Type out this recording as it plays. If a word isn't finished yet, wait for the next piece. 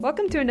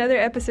Welcome to another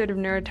episode of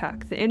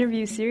Neurotalk, the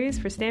interview series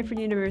for Stanford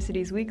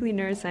University's weekly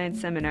neuroscience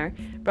seminar,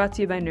 brought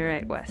to you by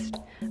Neurite West.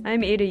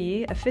 I'm Ada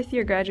Yi, a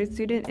fifth-year graduate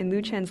student in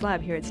Lu Chen's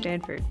lab here at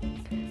Stanford.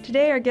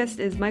 Today our guest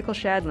is Michael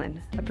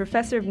Shadlen, a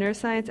professor of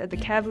neuroscience at the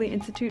Kavli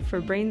Institute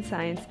for Brain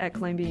Science at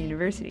Columbia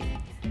University.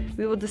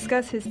 We will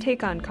discuss his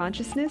take on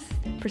consciousness,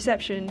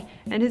 perception,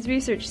 and his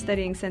research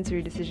studying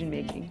sensory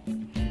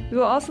decision-making. We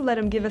will also let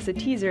him give us a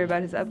teaser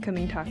about his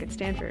upcoming talk at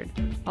Stanford.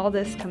 All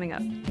this coming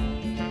up.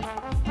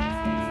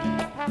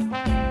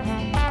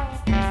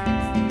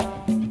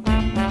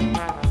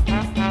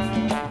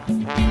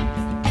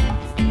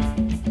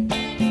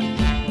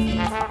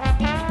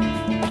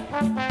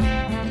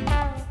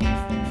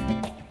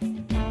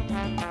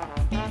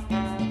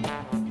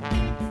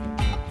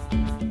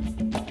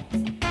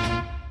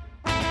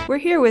 We're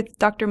here with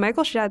Dr.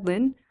 Michael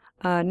Shadlen,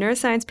 a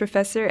neuroscience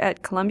professor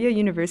at Columbia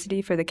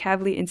University for the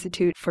Kavli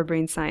Institute for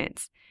Brain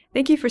Science.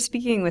 Thank you for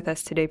speaking with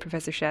us today,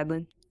 Professor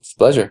Shadlen. It's a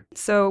pleasure.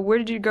 So where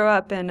did you grow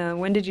up, and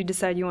when did you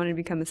decide you wanted to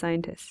become a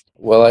scientist?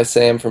 Well, I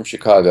say I'm from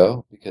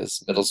Chicago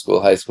because middle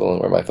school, high school,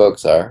 and where my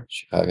folks are,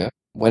 Chicago.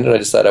 When did I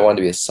decide I wanted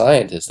to be a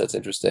scientist? That's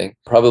interesting.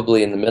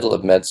 Probably in the middle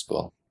of med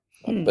school,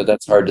 but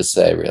that's hard to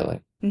say,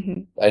 really.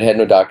 I had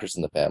no doctors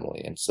in the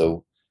family, and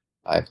so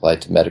I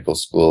applied to medical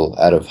school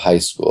out of high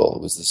school.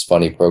 It was this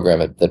funny program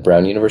that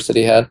Brown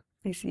University had.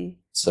 I see.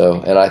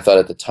 And I thought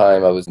at the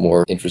time I was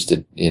more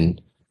interested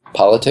in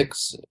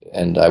politics,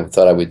 and I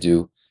thought I would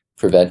do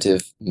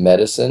preventive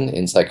medicine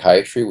in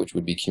psychiatry, which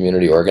would be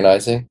community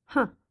organizing.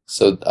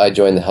 So I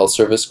joined the Health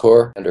Service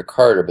Corps under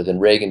Carter, but then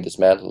Reagan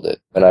dismantled it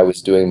when I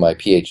was doing my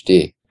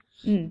PhD.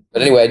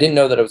 But anyway, I didn't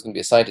know that I was going to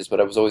be a scientist,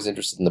 but I was always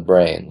interested in the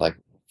brain, like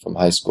from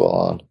high school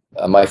on.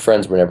 My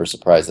friends were never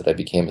surprised that I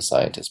became a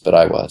scientist, but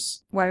I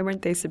was. Why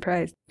weren't they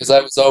surprised? Because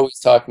I was always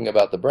talking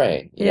about the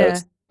brain. You know,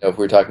 if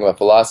we were talking about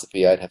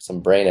philosophy, I'd have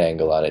some brain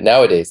angle on it.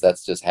 Nowadays,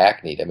 that's just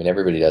hackneyed. I mean,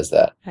 everybody does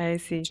that. I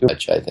see. Too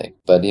much, I think.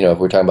 But, if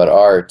we're talking about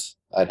art,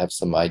 I'd have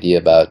some idea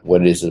about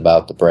what it is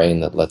about the brain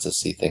that lets us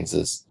see things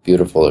as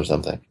beautiful or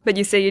something. But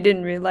you say you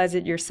didn't realize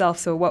it yourself,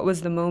 so what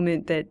was the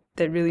moment that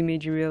really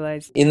made you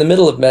realize? In the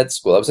middle of med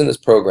school, I was in this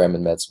program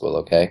in med school,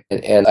 okay?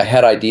 And I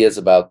had ideas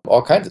about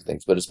all kinds of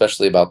things, but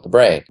especially about the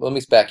brain. Well, let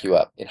me back you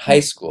up. In high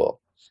school,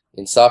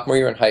 in sophomore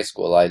year in high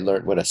school, I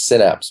learned what a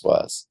synapse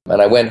was.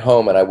 And I went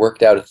home and I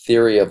worked out a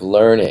theory of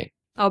learning.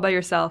 All by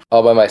yourself?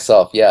 All by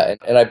myself, yeah.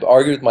 And I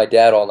argued with my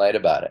dad all night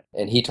about it.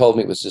 And he told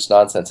me it was just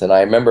nonsense. And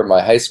I remember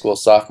my high school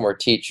sophomore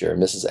teacher,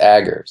 Mrs.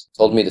 Aggers,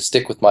 told me to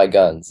stick with my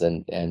guns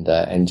and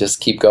just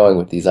keep going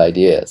with these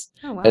ideas.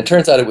 Oh, wow. And it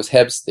turns out it was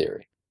Hebb's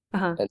theory.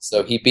 And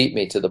so he beat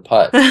me to the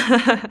punch.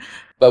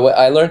 But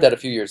I learned that a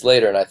few years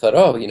later, and I thought,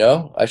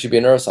 I should be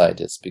a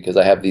neuroscientist because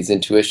I have these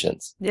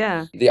intuitions.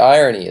 Yeah. The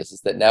irony is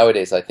that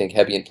nowadays I think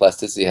Hebbian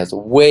plasticity has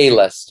way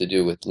less to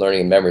do with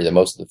learning and memory than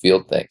most of the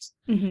field thinks.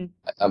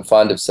 I'm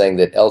fond of saying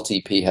that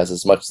LTP has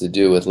as much to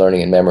do with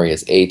learning and memory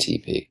as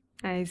ATP.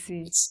 I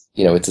see.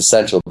 It's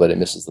essential, but it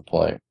misses the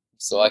point.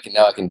 So I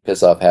can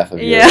piss off half of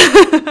your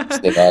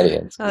listening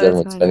audience because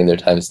everyone's spending their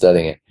time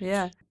studying it.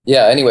 Yeah.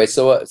 Anyway,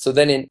 so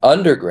then in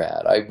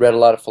undergrad, I read a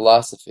lot of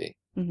philosophy,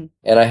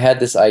 and I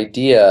had this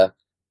idea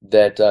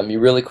that you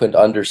really couldn't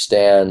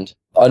understand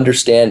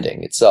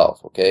understanding itself,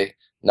 okay,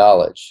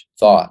 knowledge,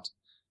 thought,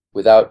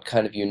 without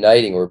kind of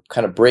uniting or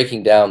kind of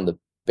breaking down the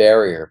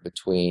barrier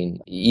between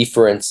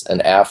efference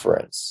and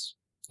afference,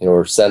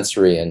 or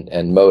sensory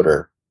and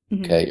motor.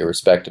 Okay,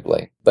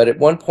 irrespectively. But at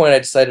one point I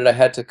decided I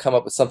had to come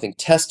up with something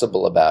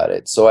testable about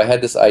it. So I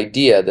had this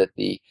idea that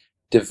the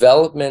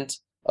development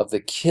of the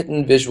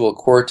kitten visual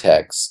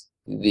cortex,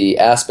 the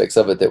aspects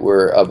of it that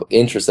were of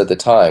interest at the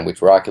time,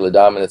 which were ocular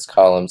dominance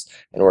columns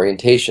and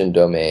orientation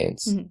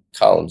domains,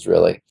 columns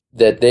really,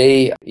 that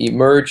they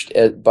emerged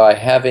by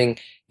having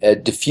a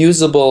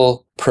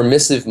diffusible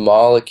permissive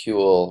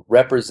molecule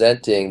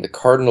representing the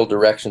cardinal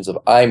directions of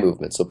eye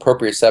movement, so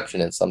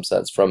proprioception in some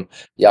sense, from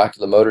the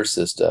oculomotor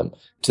system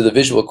to the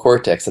visual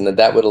cortex, and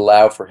that would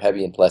allow for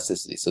Hebbian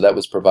plasticity. So that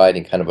was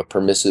providing kind of a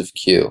permissive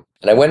cue.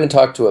 And I went and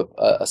talked to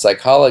a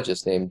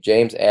psychologist named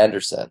James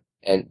Anderson.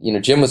 And,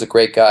 Jim was a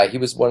great guy. He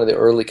was one of the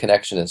early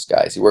connectionist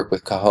guys. He worked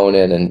with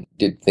Cahonen and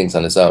did things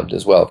on his own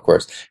as well, of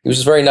course. He was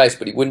just very nice,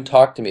 but he wouldn't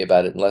talk to me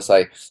about it unless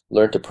I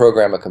learned to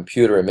program a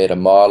computer and made a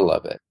model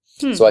of it.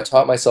 So I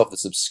taught myself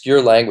this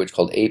obscure language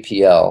called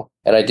APL,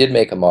 and I did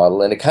make a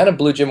model, and it kind of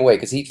blew Jim away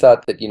because he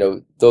thought that,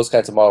 those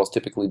kinds of models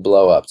typically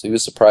blow up. So he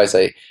was surprised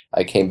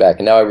I came back,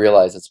 and now I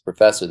realize as a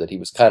professor that he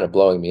was kind of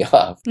blowing me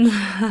off.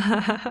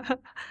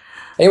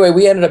 Anyway,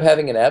 we ended up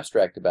having an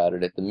abstract about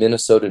it at the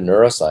Minnesota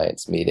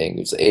Neuroscience meeting. It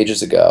was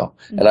ages ago,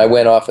 and I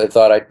went off and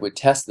thought I would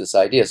test this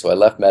idea. So I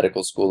left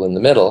medical school in the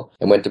middle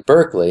and went to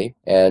Berkeley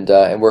and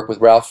worked with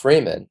Ralph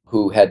Freeman,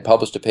 who had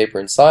published a paper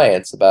in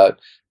Science about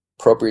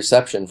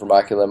proprioception from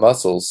ocular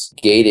muscles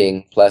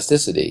gating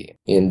plasticity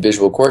in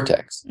visual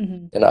cortex.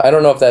 And I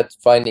don't know if that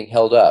finding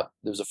held up.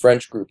 There was a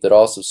French group that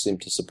also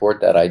seemed to support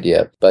that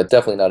idea, but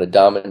definitely not a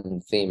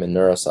dominant theme in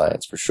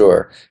neuroscience for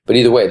sure. But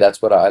either way,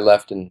 that's what I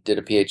left and did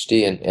a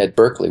PhD at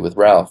Berkeley with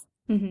Ralph.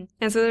 Mm-hmm.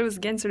 And so there was,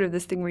 again, sort of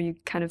this thing where you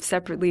kind of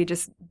separately,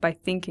 just by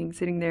thinking,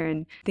 sitting there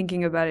and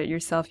thinking about it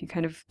yourself, you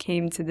kind of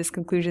came to this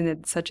conclusion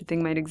that such a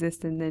thing might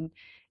exist. And then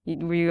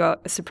were you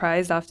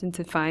surprised often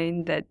to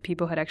find that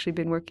people had actually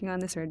been working on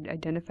this or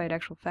identified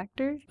actual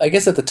factors? I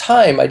guess at the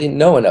time, I didn't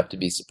know enough to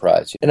be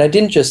surprised. And I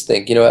didn't just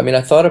think,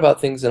 I thought about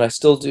things, and I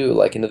still do,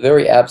 like in a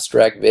very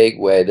abstract, vague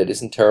way that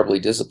isn't terribly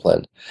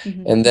disciplined.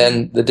 Mm-hmm. And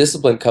then the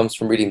discipline comes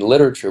from reading the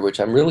literature,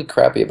 which I'm really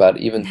crappy about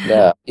even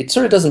now. It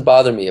sort of doesn't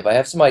bother me if I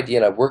have some idea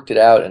and I've worked it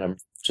out and I'm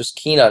just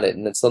keen on it,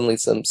 and then suddenly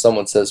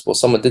someone says, well,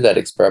 someone did that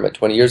experiment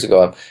 20 years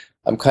ago.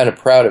 I'm kind of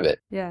proud of it.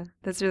 Yeah,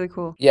 that's really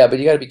cool. Yeah, but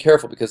you got to be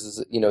careful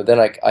because, then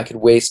I could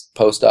waste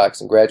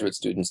postdocs and graduate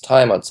students'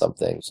 time on some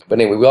things.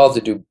 But anyway,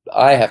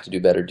 I have to do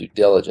better due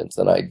diligence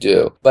than I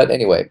do. But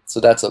anyway,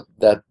 so that's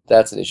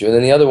an issue. And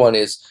then the other one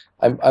is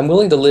I'm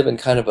willing to live in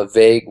kind of a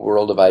vague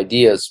world of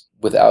ideas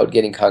without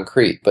getting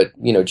concrete. But,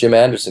 Jim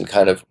Anderson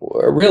kind of,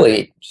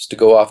 really just to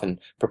go off and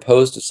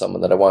propose to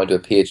someone that I want to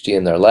do a PhD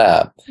in their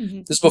lab.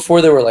 Mm-hmm. This is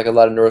before there were like a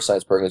lot of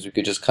neuroscience programs. We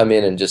could just come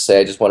in and just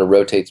say, I just want to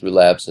rotate through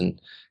labs and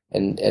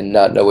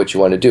not know what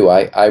you want to do.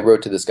 I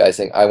wrote to this guy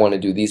saying, I want to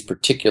do these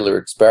particular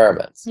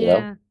experiments, you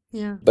know?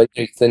 Yeah. But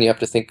then you have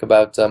to think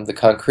about the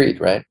concrete,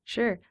 right?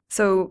 Sure.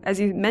 So as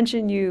you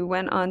mentioned, you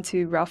went on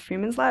to Ralph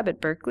Freeman's lab at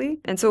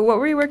Berkeley. And so what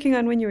were you working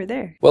on when you were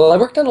there? Well, I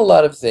worked on a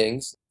lot of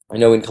things,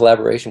 in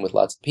collaboration with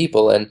lots of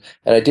people. And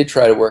I did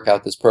try to work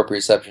out this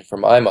proprioception for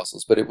my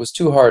muscles, but it was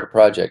too hard a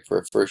project for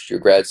a first-year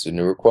grad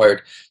student. It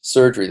required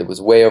surgery that was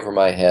way over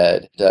my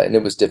head, and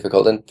it was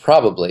difficult. And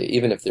probably,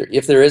 even if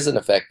there is an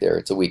effect there,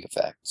 it's a weak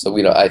effect. So,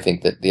 I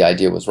think that the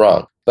idea was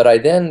wrong. But I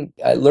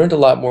learned a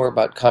lot more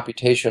about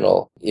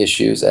computational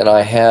issues, and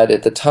I had,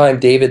 at the time,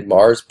 David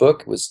Marr's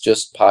book was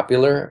just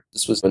popular.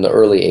 This was in the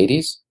early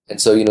 80s. And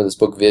so, this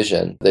book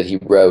Vision that he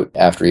wrote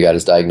after he got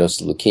his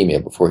diagnosis of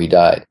leukemia before he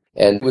died.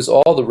 And it was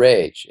all the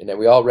rage, and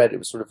we all read it. It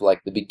was sort of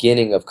like the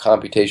beginning of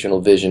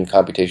computational vision,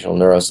 computational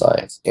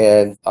neuroscience.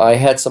 And I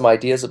had some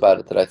ideas about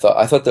it that I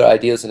thought the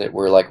ideas in it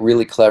were like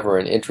really clever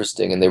and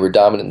interesting, and they were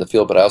dominant in the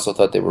field, but I also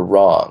thought they were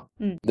wrong.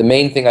 The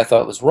main thing I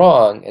thought was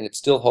wrong, and it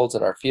still holds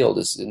in our field,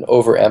 is an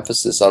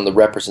overemphasis on the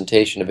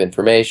representation of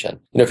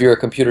information. If you're a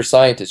computer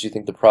scientist, you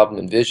think the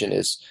problem in vision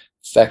is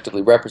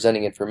effectively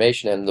representing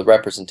information, and the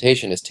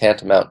representation is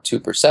tantamount to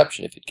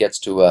perception if it gets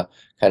to a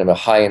kind of a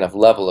high enough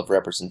level of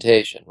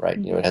representation, right?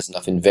 It has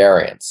enough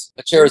invariance.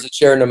 A chair is a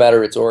chair no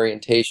matter its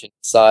orientation,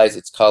 size,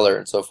 its color,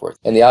 and so forth.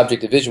 And the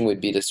object of vision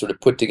would be to sort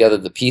of put together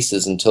the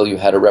pieces until you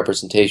had a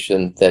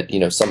representation that,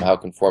 somehow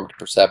conformed to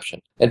perception.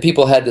 And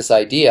people had this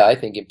idea, I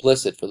think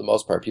implicit for the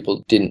most part,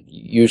 people didn't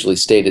usually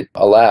state it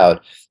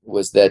aloud,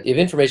 was that if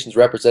information is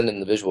represented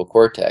in the visual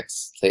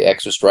cortex, say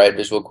extrastriate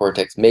visual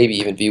cortex, maybe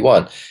even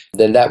V1,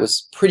 then that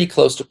was pretty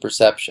close to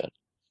perception.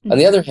 On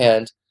the other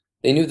hand,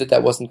 they knew that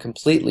that wasn't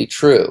completely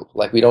true.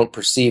 Like, we don't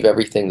perceive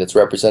everything that's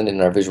represented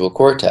in our visual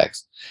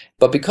cortex.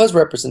 But because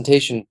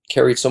representation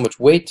carried so much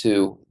weight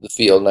to the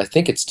field, and I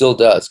think it still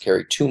does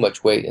carry too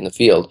much weight in the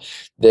field,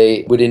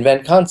 they would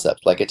invent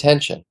concepts like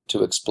attention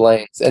to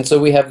explain. And so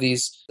we have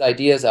these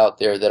ideas out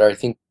there that I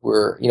think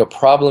were,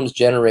 problems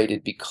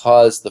generated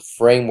because the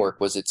framework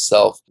was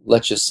itself,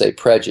 let's just say,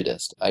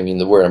 prejudiced. I mean,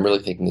 the word I'm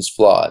really thinking is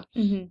flawed.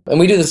 Mm-hmm. And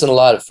we do this in a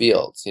lot of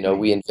fields.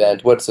 We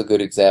invent, what's a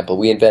good example?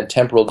 We invent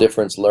temporal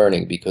difference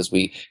learning because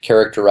we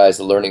characterize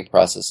the learning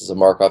process as a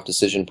Markov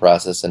decision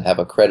process and have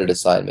a credit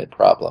assignment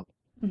problem.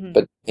 Mm-hmm.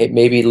 But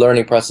maybe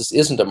learning process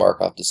isn't a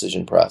Markov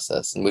decision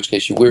process, in which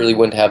case you really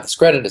wouldn't have this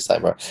credit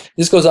assignment.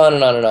 This goes on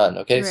and on and on,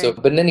 okay? Right. So,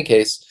 but in any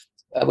case,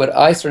 what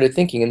I started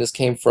thinking, and this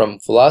came from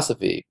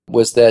philosophy,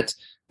 was that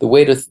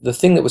the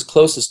thing that was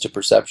closest to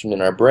perception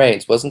in our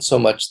brains wasn't so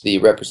much the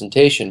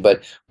representation,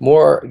 but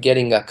more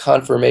getting a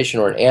confirmation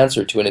or an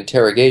answer to an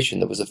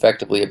interrogation that was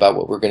effectively about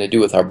what we're going to do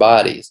with our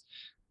bodies.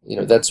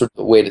 That's sort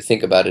of a way to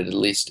think about it, at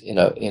least in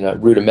a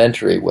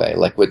rudimentary way,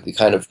 like with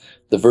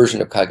the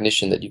version of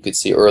cognition that you could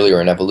see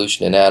earlier in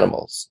evolution in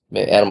animals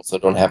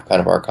that don't have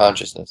kind of our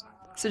consciousness.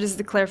 So just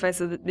to clarify,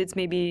 so that it's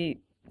maybe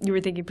you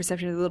were thinking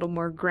perception is a little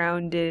more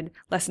grounded,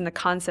 less in the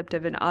concept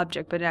of an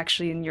object, but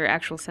actually in your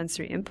actual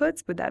sensory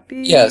inputs. Would that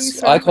be?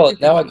 Yes, I call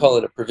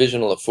it a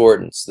provisional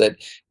affordance.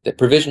 That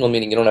provisional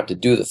meaning you don't have to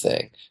do the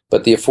thing,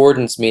 but the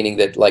affordance meaning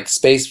that, like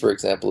space, for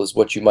example, is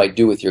what you might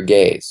do with your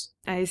gaze.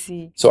 I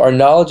see. So our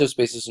knowledge of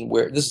space isn't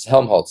where. This is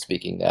Helmholtz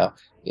speaking now.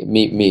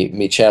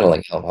 Me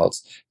channeling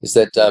Helmholtz is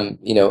that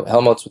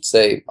Helmholtz would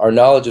say our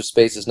knowledge of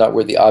space is not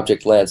where the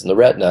object lands in the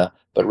retina,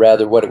 but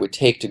rather what it would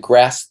take to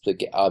grasp the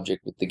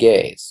object with the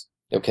gaze.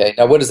 Okay,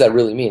 now what does that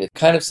really mean? It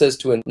kind of says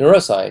to a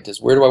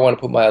neuroscientist, where do I want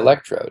to put my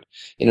electrode?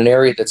 In an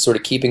area that's sort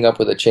of keeping up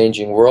with a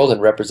changing world and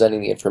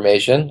representing the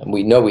information. And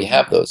we know we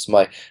have those.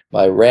 My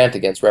rant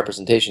against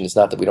representation is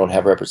not that we don't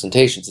have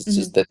representations. It's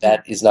just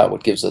that is not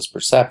what gives us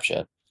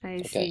perception.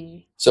 I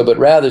see. So, but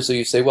rather, so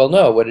you say, well,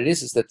 no, what it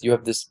is that you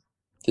have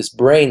this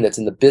brain that's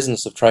in the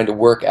business of trying to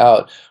work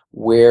out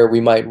where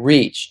we might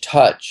reach,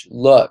 touch,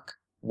 look,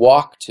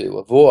 walk to,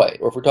 avoid.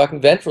 Or if we're talking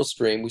ventral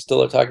stream, we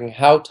still are talking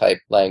how type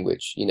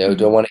language. Do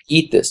I want to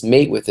eat this,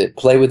 mate with it,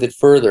 play with it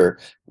further,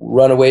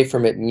 run away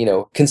from it,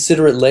 and,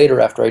 consider it later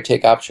after I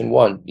take option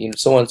one,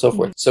 so on and so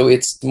forth. So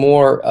it's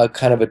more a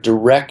kind of a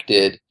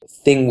directed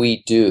thing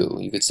we do.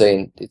 You could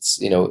say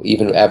it's,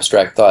 even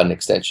abstract thought, an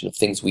extension of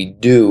things we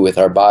do with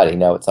our body.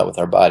 Now it's not with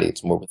our body,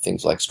 it's more with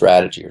things like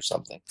strategy or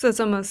something. So it's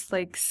almost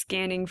like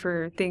scanning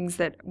for things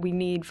that we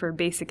need for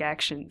basic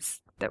actions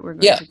that we're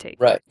going to take.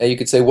 Right. Now you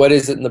could say, what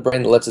is it in the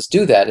brain that lets us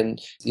do that? And,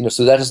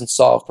 so that doesn't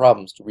solve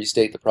problems, to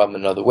restate the problem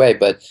in another way,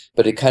 but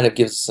it kind of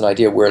gives us an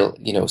idea where,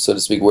 so to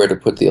speak, where to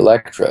put the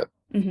electrode.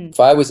 If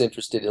I was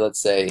interested, let's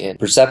say, in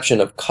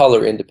perception of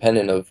color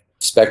independent of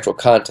spectral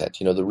content,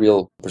 the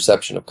real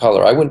perception of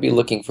color, I wouldn't be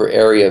looking for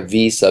area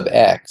V sub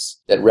X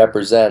that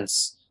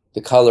represents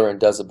the color and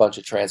does a bunch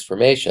of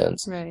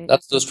transformations. Right.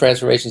 Not that those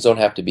transformations don't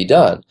have to be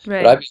done,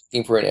 right. But I'd be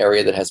looking for an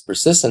area that has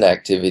persistent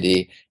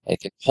activity and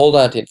can hold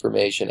on to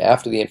information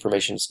after the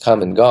information has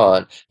come and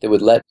gone that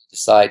would let me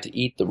decide to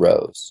eat the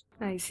rose.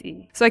 I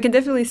see. So I can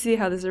definitely see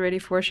how this already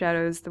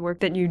foreshadows the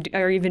work that you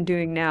are even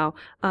doing now.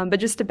 But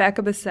just to back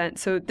up a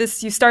sense, so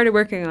you started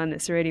working on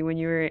this already when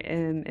you were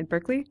in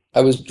Berkeley?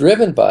 I was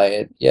driven by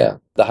it, yeah.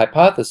 The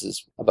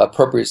hypothesis about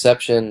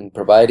proprioception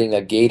providing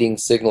a gating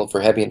signal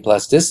for Hebbian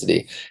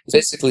plasticity is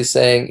basically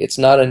saying it's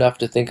not enough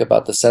to think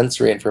about the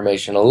sensory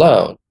information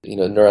alone,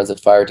 neurons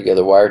that fire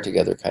together, wire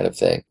together kind of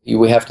thing.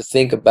 We have to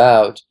think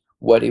about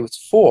what it was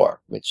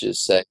for, which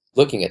is, say,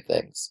 looking at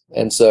things.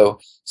 And so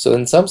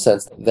in some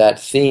sense, that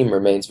theme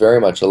remains very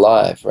much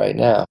alive right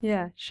now.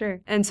 Yeah,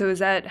 sure. And so is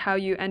that how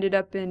you ended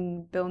up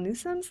in Bill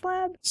Newsome's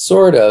lab?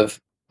 Sort of.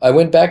 I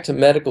went back to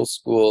medical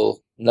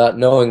school not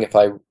knowing if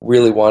I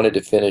really wanted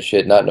to finish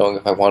it, not knowing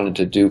if I wanted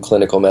to do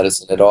clinical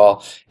medicine at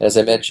all. And as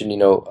I mentioned,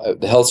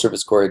 the health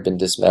service corps had been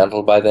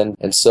dismantled by then.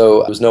 And so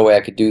there was no way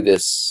I could do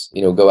this,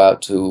 go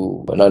out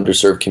to an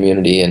underserved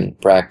community and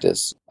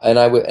practice. And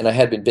I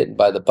had been bitten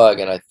by the bug,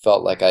 and I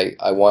felt like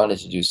I wanted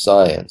to do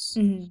science.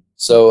 Mm-hmm.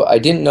 So I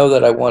didn't know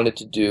that I wanted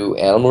to do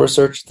animal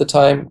research at the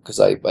time,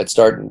 because I'd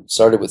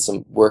started with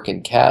some work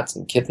in cats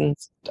and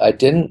kittens. I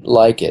didn't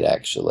like it,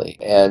 actually.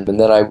 And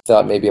then I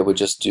thought maybe I would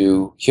just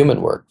do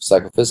human work,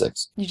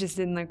 psychophysics. You just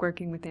didn't like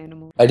working with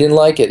animals? I didn't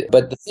like it.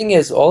 But the thing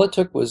is, all it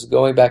took was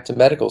going back to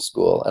medical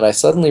school, and I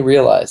suddenly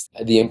realized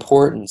the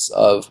importance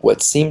of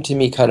what seemed to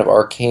me kind of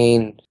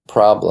arcane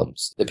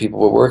problems that people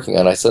were working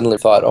on. I suddenly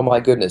thought, oh my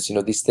goodness,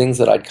 these things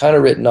that I'd kind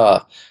of written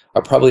off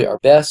are probably our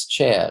best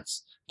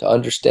chance to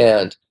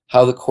understand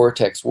how the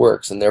cortex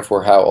works, and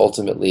therefore how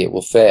ultimately it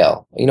will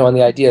fail. On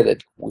the idea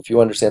that if you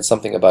understand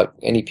something about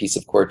any piece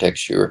of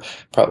cortex, or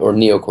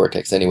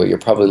neocortex anyway, you're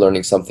probably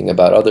learning something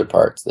about other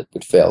parts that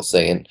would fail,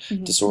 say in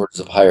disorders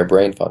of higher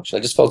brain function.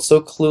 I just felt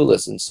so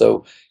clueless and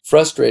so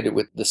frustrated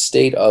with the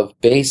state of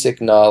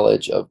basic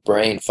knowledge of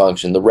brain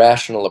function, the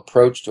rational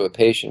approach to a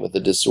patient with a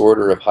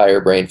disorder of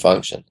higher brain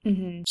function.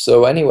 Mm-hmm.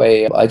 So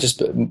anyway, I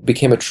just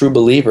became a true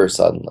believer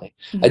suddenly.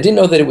 Mm-hmm. I didn't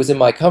know that it was in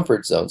my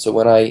comfort zone. So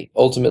when I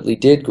ultimately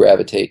did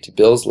gravitate to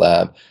Bill's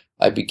lab,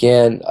 I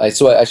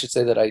should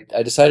say that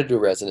I decided to do a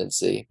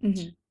residency.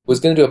 Mm-hmm. Was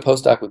going to do a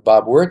postdoc with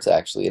Bob Wirtz,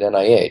 actually, at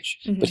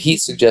NIH, but he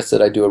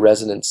suggested I do a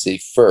residency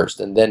first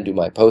and then do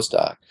my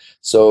postdoc.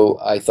 So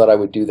I thought I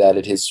would do that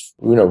at his,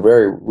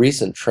 very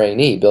recent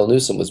trainee. Bill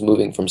Newsome was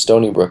moving from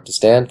Stony Brook to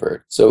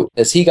Stanford. So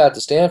as he got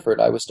to Stanford,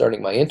 I was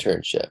starting my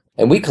internship.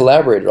 And we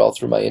collaborated all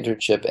through my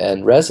internship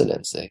and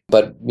residency.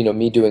 But,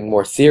 me doing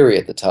more theory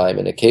at the time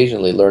and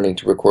occasionally learning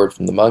to record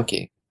from the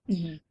monkey.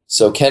 Mm-hmm.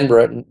 So Ken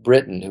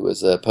Britton, who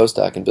was a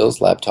postdoc in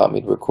Bill's lab, taught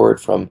me to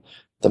record from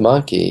the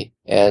monkey.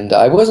 And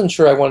I wasn't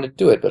sure I wanted to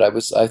do it, but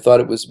I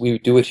thought we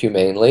would do it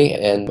humanely,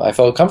 and I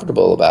felt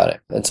comfortable about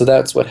it. And so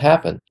that's what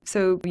happened.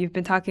 So you've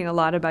been talking a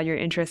lot about your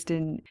interest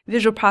in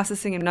visual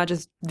processing, and not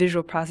just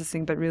visual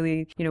processing, but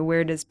really,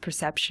 where does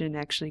perception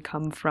actually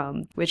come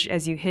from? Which,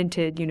 as you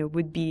hinted,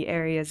 would be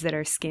areas that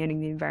are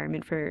scanning the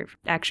environment for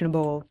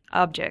actionable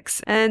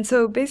objects. And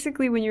so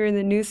basically when you were in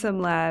the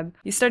Newsome lab,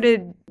 you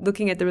started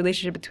looking at the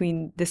relationship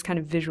between this kind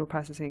of visual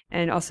processing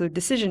and also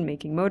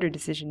decision-making, motor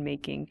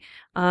decision-making.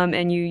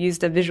 And you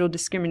used a visual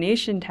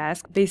discrimination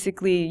task.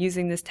 Basically,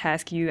 using this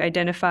task, you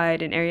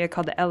identified an area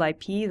called the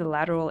LIP, the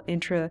lateral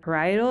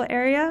intraparietal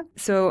area.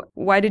 So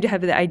why did you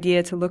have the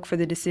idea to look for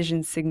the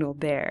decision signal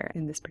there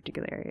in this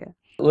particular area?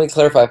 Let me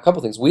clarify a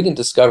couple things. We didn't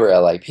discover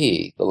LIP,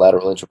 the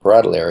lateral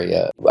intraparietal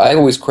area. I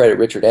always credit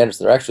Richard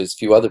Anderson. There are actually a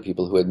few other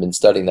people who had been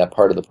studying that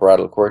part of the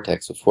parietal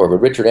cortex before, but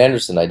Richard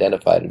Anderson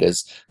identified it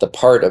as the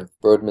part of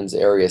Brodmann's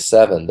area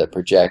 7 that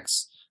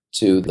projects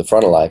to the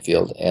frontal eye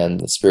field and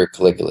the spirit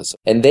colliculus.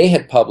 And they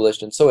had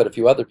published, and so had a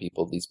few other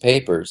people, these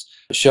papers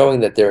showing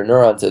that there are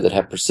neurons that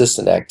have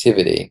persistent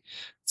activity.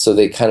 So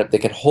they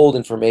can hold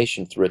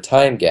information through a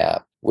time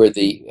gap where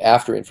the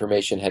after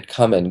information had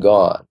come and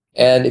gone.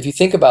 And if you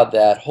think about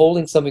that,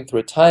 holding something through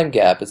a time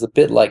gap is a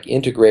bit like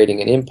integrating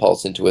an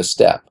impulse into a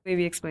step.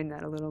 Maybe explain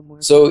that a little more.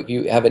 So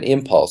you have an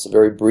impulse, a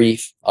very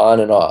brief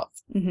on and off.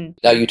 Mm-hmm.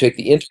 Now you take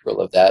the integral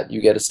of that,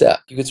 you get a step.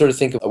 You can sort of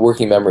think of a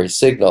working memory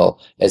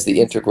signal as the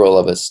integral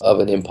of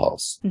an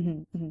impulse. Mm-hmm.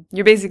 Mm-hmm.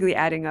 You're basically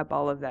adding up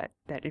all of that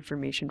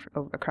information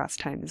across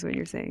time is what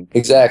you're saying.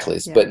 Exactly.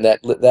 Yeah. But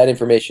that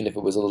information, if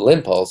it was a little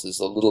impulse, is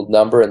a little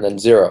number and then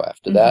zero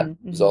after that.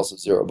 Mm-hmm. It was also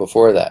zero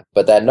before that.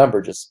 But that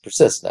number just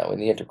persists now in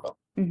the integral.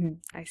 Mm-hmm.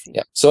 I see.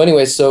 Yeah. So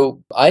anyway,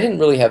 so I didn't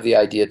really have the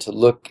idea to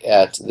look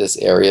at this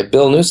area.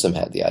 Bill Newsom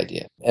had the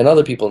idea, and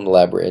other people in the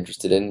lab were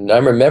interested in it. And I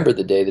remember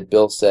the day that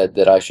Bill said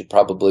that I should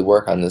probably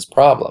work on this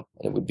problem,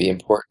 and it would be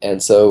important.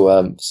 And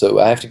so, so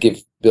I have to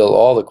give Bill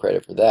all the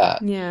credit for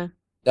that. Yeah.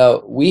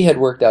 Now, we had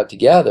worked out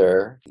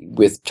together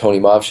with Tony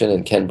Movshin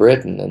and Ken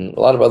Britton and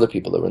a lot of other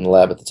people that were in the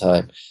lab at the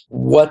time,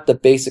 what the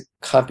basic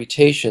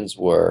computations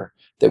were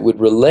that would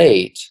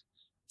relate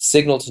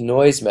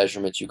signal-to-noise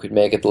measurements you could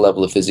make at the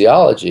level of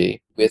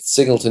physiology with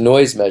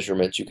signal-to-noise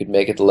measurements you could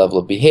make at the level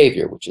of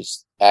behavior, which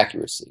is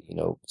accuracy,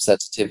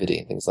 sensitivity,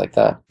 and things like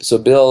that. So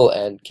Bill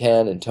and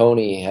Ken and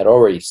Tony had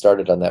already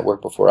started on that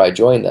work before I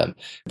joined them,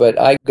 but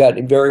I got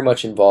very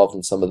much involved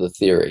in some of the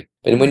theory.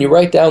 But when you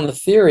write down the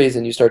theories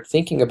and you start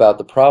thinking about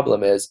the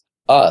problem as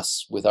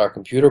us, with our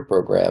computer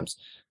programs,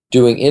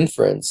 doing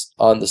inference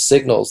on the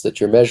signals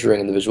that you're measuring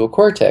in the visual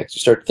cortex, you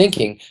start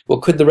thinking, well,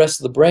 could the rest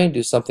of the brain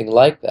do something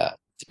like that?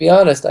 To be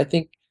honest, I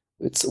think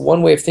it's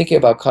one way of thinking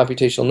about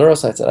computational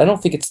neuroscience, and I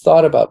don't think it's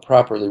thought about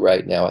properly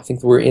right now. I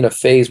think we're in a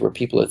phase where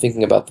people are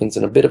thinking about things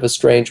in a bit of a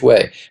strange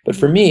way. But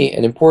for me,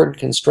 an important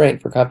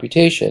constraint for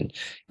computation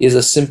is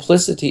a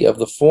simplicity of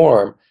the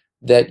form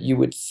that you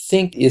would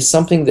think is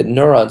something that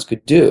neurons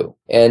could do.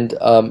 And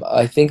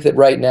I think that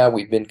right now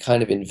we've been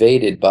kind of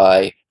invaded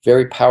by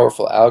very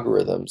powerful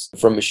algorithms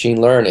from machine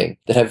learning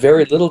that have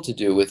very little to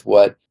do with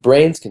what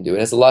brains can do. It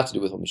has a lot to do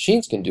with what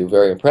machines can do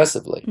very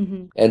impressively.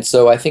 Mm-hmm. And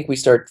so I think we're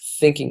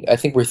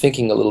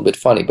thinking a little bit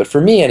funny. But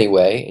for me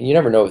anyway, and you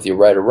never know if you're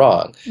right or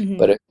wrong, Mm-hmm.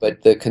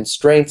 but the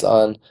constraints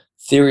on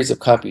theories of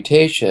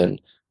computation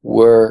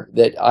were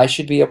that I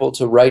should be able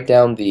to write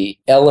down the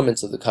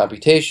elements of the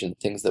computation,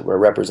 things that were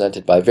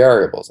represented by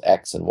variables,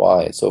 x and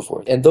y and so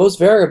forth. And those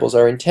variables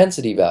are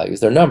intensity values,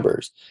 they're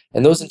numbers.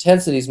 And those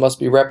intensities must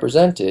be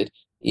represented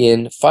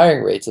in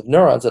firing rates of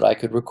neurons that I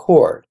could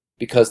record,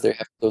 because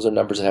those are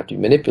numbers that have to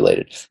be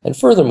manipulated. And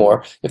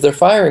furthermore, if they're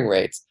firing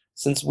rates,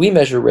 since we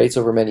measure rates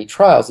over many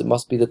trials, it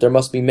must be that there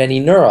must be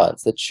many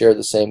neurons that share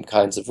the same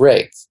kinds of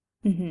rates.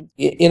 Mm-hmm.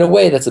 In a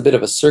way, that's a bit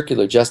of a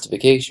circular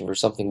justification for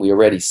something we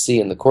already see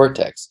in the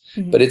cortex.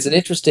 Mm-hmm. But it's an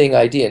interesting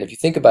idea, and if you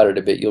think about it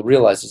a bit, you'll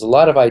realize there's a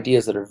lot of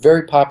ideas that are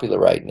very popular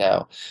right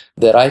now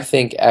that I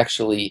think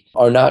actually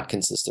are not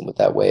consistent with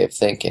that way of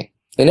thinking.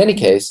 In any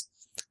case,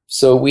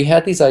 so we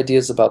had these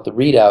ideas about the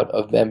readout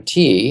of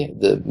MT,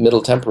 the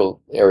middle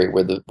temporal area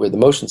where the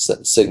motion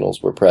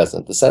signals were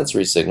present, the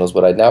sensory signals,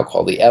 what I'd now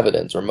call the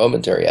evidence or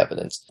momentary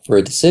evidence for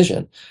a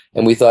decision.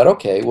 And we thought,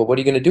 okay, well, what are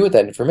you going to do with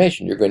that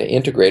information? You're going to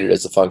integrate it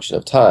as a function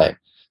of time.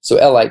 So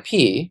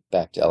LIP,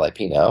 back to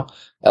LIP now,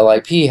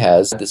 LIP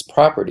has this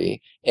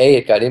property. A,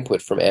 it got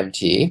input from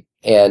MT,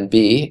 and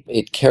B,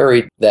 it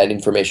carried that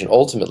information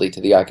ultimately to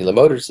the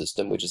oculomotor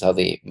system, which is how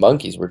the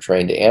monkeys were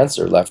trained to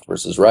answer left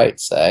versus right,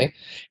 say.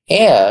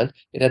 And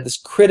it had this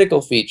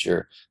critical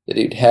feature that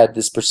it had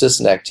this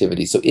persistent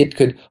activity. So it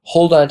could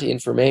hold on to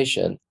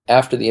information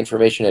after the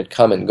information had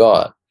come and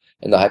gone.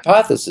 And the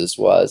hypothesis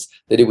was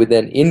that it would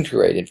then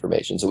integrate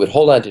information. So it would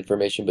hold on to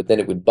information, but then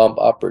it would bump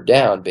up or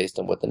down based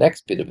on what the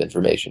next bit of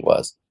information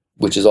was,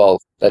 which is all,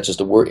 that's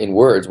just a word in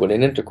words, what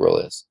an integral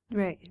is.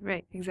 Right,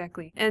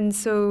 exactly. And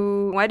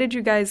so why did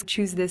you guys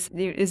choose this?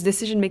 Is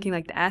decision-making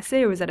like the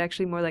assay, or was that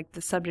actually more like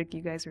the subject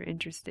you guys were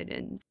interested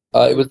in?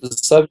 It was the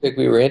subject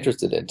we were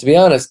interested in. To be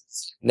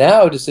honest,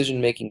 now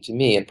decision-making to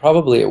me, and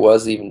probably it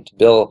was even to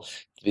Bill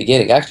at the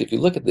beginning, actually, if you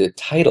look at the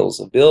titles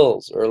of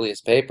Bill's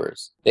earliest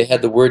papers, they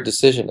had the word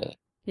decision in it.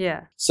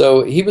 Yeah.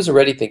 So he was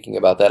already thinking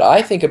about that.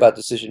 I think about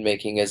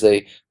decision-making as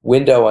a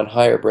window on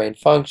higher brain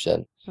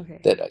function.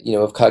 Okay. That,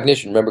 of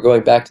cognition. Remember,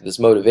 going back to this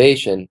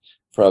motivation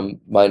from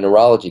my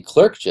neurology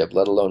clerkship,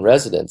 let alone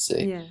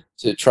residency,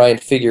 to try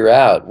and figure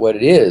out what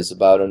it is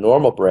about a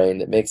normal brain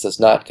that makes us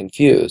not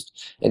confused.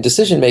 And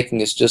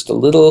decision-making is just a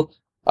little,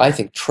 I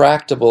think,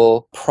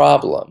 tractable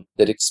problem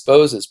that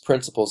exposes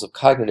principles of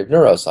cognitive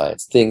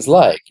neuroscience, things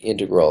like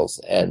integrals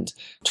and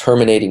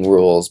terminating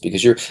rules,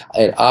 because you're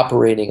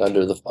operating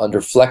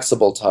under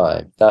flexible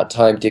time, not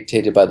time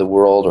dictated by the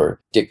world or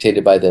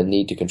dictated by the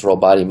need to control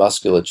body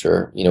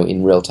musculature,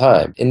 in real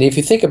time. And if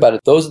you think about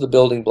it, those are the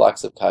building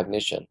blocks of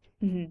cognition.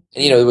 Mm-hmm. And,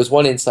 there was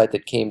one insight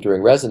that came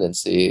during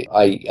residency.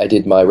 I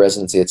did my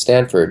residency at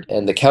Stanford,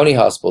 and the county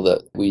hospital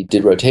that we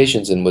did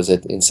rotations in was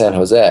in San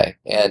Jose.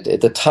 And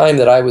at the time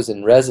that I was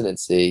in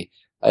residency,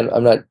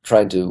 I'm not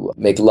trying to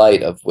make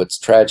light of what's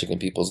tragic in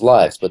people's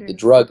lives, but the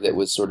drug that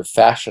was sort of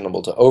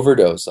fashionable to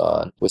overdose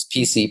on was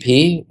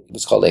PCP. It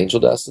was called angel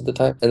dust at the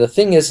time. And the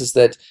thing is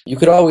that you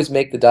could always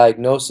make the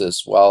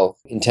diagnosis while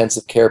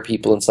intensive care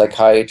people and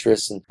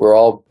psychiatrists and we're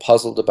all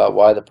puzzled about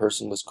why the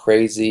person was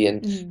crazy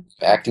and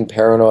acting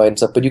paranoid and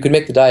stuff. But you could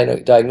make the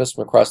diagnosis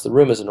from across the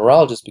room as a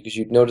neurologist because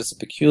you'd notice a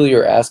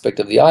peculiar aspect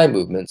of the eye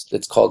movements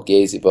that's called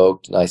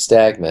gaze-evoked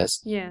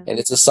nystagmus. Yeah. And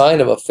it's a sign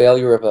of a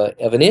failure of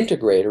an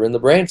integrator in the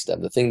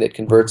brainstem, the thing that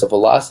converts a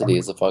velocity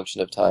as a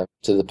function of time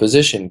to the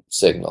position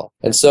signal.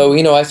 And so,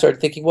 I started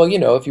thinking, well,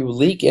 if you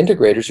leak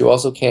integrators, you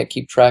also can't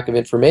keep track of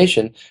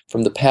information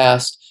from the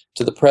past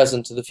to the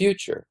present to the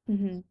future.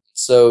 Mm-hmm.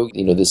 So,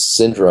 this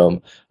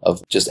syndrome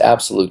of just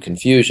absolute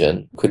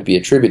confusion could be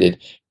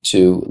attributed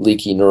to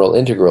leaky neural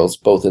integrals,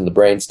 both in the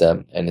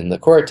brainstem and in the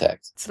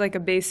cortex. It's like a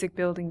basic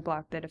building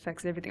block that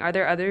affects everything. Are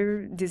there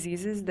other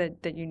diseases that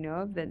you know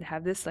of that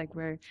have this, like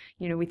where,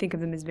 we think of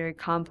them as very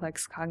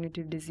complex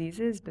cognitive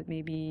diseases, but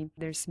maybe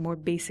there's more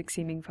basic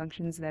seeming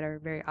functions that are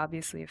very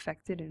obviously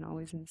affected and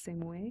always in the same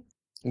way?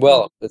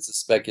 Well, it's a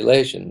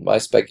speculation. My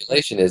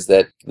speculation is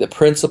that the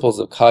principles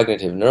of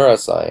cognitive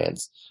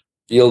neuroscience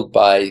fueled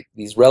by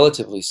these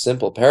relatively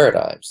simple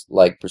paradigms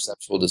like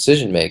perceptual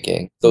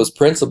decision-making, those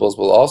principles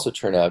will also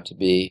turn out to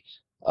be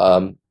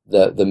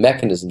the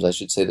mechanisms, I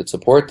should say, that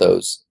support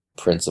those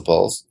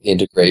principles,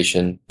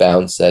 integration,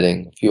 bound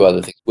setting, a few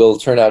other things, will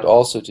turn out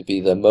also to be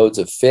the modes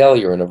of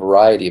failure in a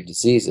variety of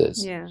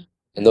diseases. Yeah.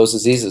 And those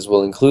diseases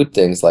will include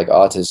things like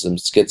autism,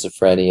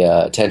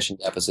 schizophrenia, attention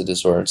deficit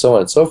disorder, and so on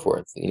and so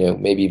forth,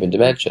 maybe even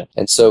dementia.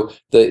 And so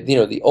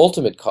the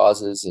ultimate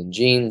causes in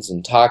genes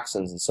and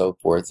toxins and so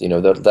forth,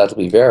 that'll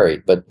be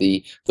varied. But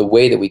the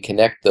way that we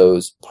connect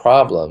those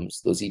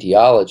problems, those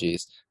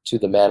etiologies, to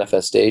the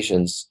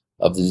manifestations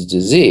of the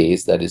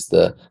disease, that is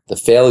the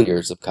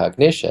failures of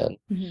cognition,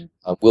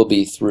 will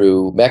be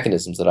through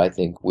mechanisms that I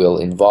think will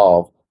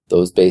involve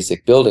those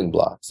basic building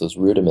blocks, those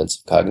rudiments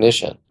of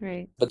cognition.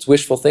 Right. But it's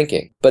wishful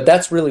thinking. But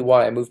that's really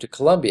why I moved to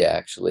Columbia,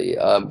 actually,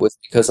 was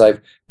because I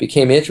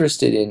became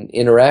interested in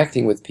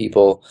interacting with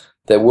people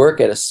that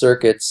work at a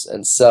circuits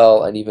and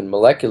cell and even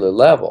molecular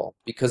level,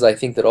 because I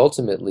think that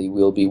ultimately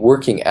we'll be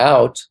working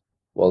out,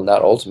 well,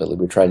 not ultimately,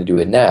 we're trying to do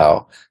it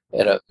now,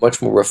 at a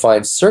much more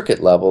refined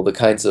circuit level, the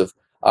kinds of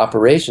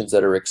operations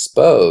that are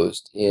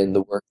exposed in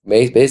the work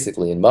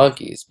basically in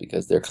monkeys,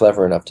 because they're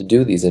clever enough to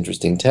do these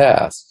interesting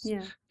tasks.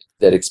 Yeah.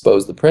 That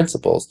expose the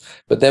principles.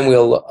 But then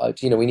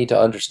we need to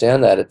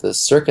understand that at the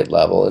circuit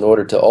level in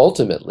order to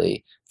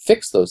ultimately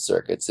fix those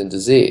circuits in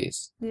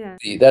disease. Yeah.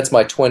 That's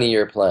my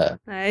 20-year plan.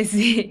 I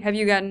see. Have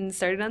you gotten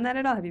started on that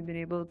at all? Have you been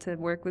able to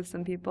work with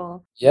some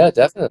people? Yeah,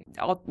 definitely.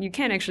 You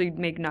can't actually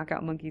make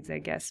knockout monkeys, I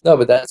guess. No,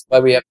 but that's why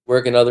we have to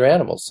work in other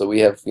animals. So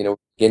we have,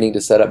 beginning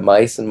to set up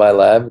mice in my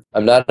lab.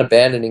 I'm not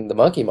abandoning the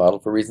monkey model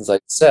for reasons I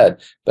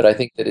said, but I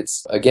think that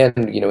it's, again,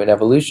 in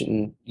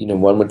evolution,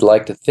 one would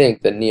like to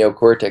think that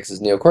neocortex is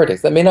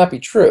neocortex. That may not be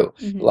true.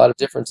 Mm-hmm. A lot of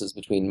differences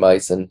between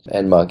mice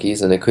and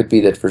monkeys, and it could be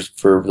that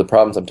for the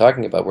problems I'm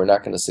talking about, we're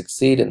not going to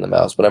succeed in the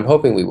mouse, but I'm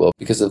hoping we will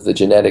because of the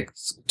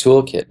genetics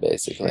toolkit,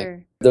 basically.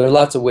 Sure. There are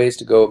lots of ways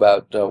to go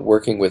about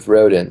working with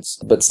rodents,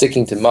 but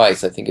sticking to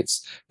mice, I think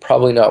it's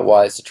probably not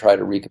wise to try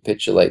to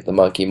recapitulate the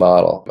monkey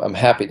model. I'm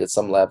happy that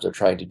some labs are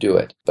trying to do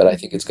it, but I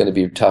think it's going to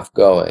be tough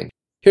going.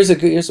 Here's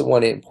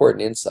one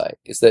important insight,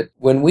 is that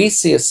when we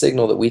see a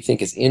signal that we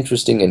think is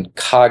interesting and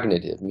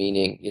cognitive,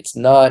 meaning it's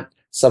not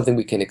something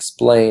we can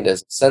explain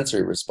as a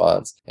sensory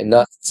response and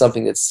not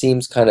something that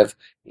seems kind of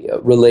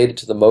related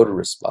to the motor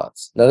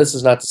response. Now, this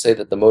is not to say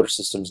that the motor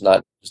system is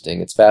not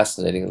interesting. It's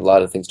fascinating, a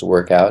lot of things to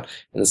work out.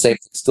 And the same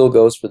thing still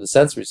goes for the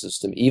sensory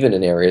system, even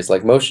in areas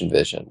like motion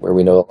vision, where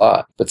we know a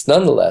lot. But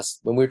nonetheless,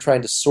 when we're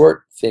trying to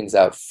sort things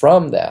out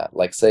from that,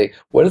 like say,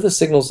 what are the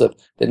signals that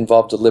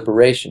involve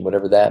deliberation,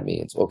 whatever that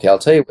means? Okay, I'll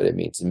tell you what it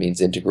means. It means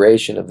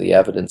integration of the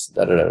evidence,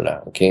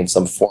 okay, in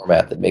some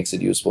format that makes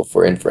it useful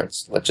for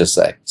inference, let's just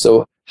say.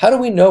 So how do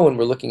we know when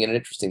we're looking at an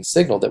interesting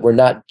signal that we're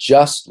not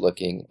just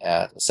looking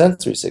at a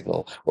sensory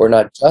signal or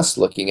not just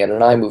looking at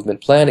an eye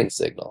movement planning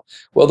signal?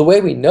 Well, the way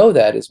we know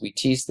that is we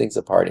tease things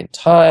apart in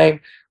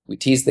time, we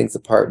tease things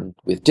apart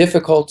with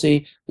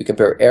difficulty, we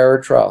compare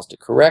error trials to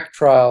correct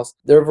trials.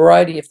 There are a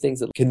variety of things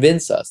that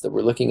convince us that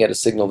we're looking at a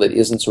signal that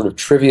isn't sort of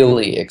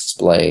trivially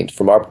explained,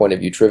 from our point of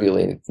view,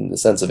 trivially in the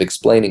sense of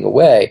explaining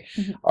away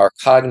our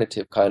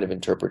cognitive kind of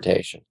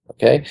interpretation.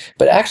 Okay?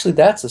 But actually,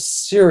 that's a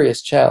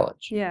serious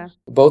challenge. Yeah.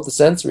 Both the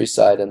sensory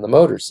side and the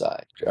motor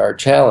side are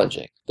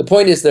challenging. The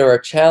point is there are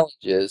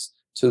challenges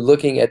to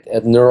looking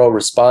at neural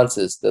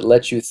responses that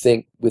let you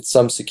think with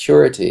some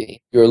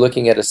security you're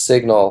looking at a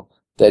signal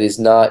that is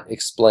not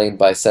explained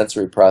by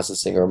sensory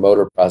processing or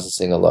motor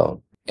processing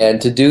alone.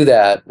 And to do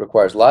that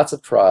requires lots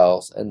of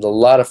trials and a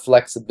lot of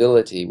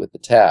flexibility with the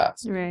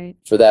task. Right.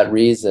 For that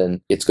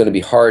reason, it's going to be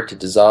hard to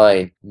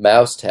design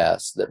mouse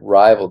tests that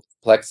rival the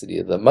complexity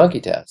of the monkey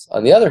test.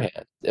 On the other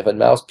hand, if a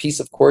mouse piece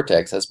of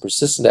cortex has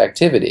persistent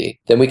activity,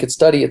 then we could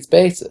study its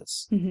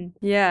basis. Mm-hmm.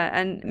 Yeah,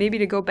 and maybe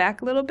to go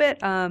back a little bit,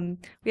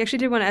 we actually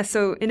did want to ask,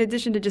 so in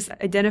addition to just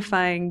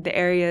identifying the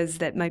areas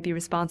that might be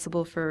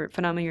responsible for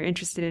phenomena you're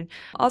interested in,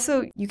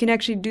 also you can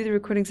actually do the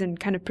recordings and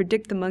kind of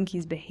predict the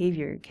monkey's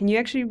behavior. Can you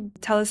actually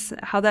tell us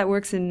how that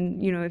works,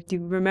 and if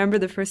you remember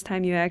the first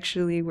time you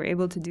actually were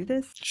able to do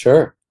this?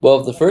 Sure.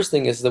 Well, the first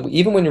thing is that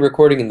even when you're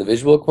recording in the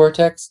visual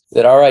cortex,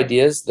 that our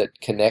ideas that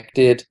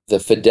connected the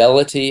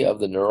fidelity of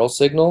the neural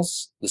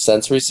signals, the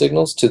sensory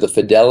signals, to the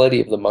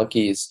fidelity of the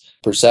monkey's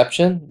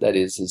perception, that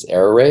is his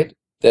error rate,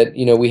 that,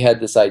 we had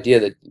this idea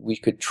that we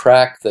could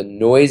track the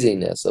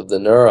noisiness of the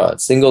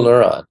neuron, single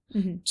neuron,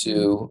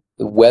 to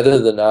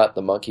whether or not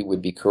the monkey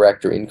would be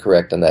correct or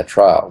incorrect on that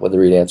trial,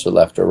 whether he'd answer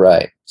left or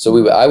right.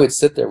 So I would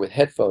sit there with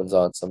headphones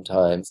on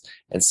sometimes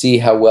and see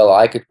how well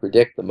I could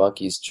predict the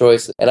monkey's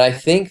choices. And I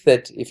think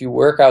that if you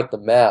work out the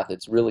math,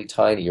 it's really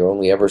tiny. You're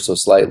only ever so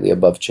slightly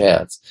above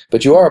chance.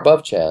 But you are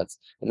above chance,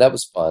 and that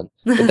was fun.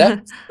 But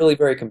that's really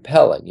very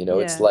compelling.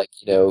 It's like,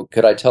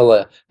 could I tell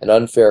an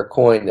unfair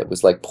coin that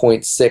was like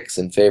 0.6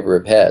 in favor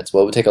of heads?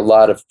 Well, it would take a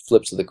lot of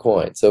flips of the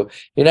coin. So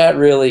you're not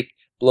really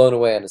blown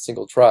away on a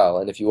single trial,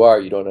 and if you are,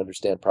 you don't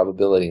understand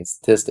probability and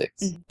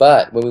statistics.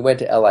 But when we went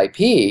to LIP,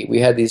 we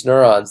had these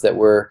neurons that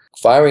were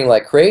firing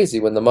like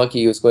crazy when the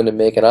monkey was going to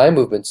make an eye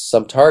movement to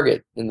some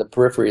target in the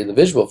periphery of the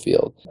visual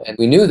field, and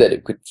we knew that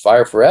it could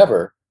fire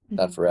forever,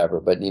 not forever,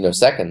 but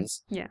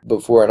seconds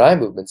before an eye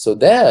movement. So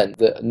then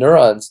the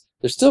neurons,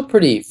 they're still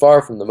pretty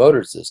far from the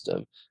motor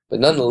system, but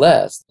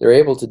nonetheless, they're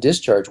able to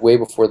discharge way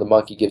before the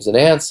monkey gives an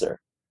answer.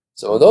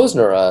 So those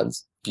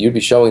neurons, you'd be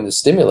showing the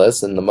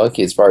stimulus, and the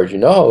monkey, as far as you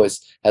know,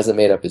 hasn't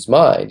made up his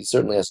mind. He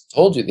certainly hasn't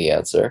told you the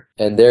answer,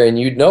 and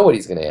you'd know what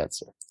he's going to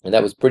answer. And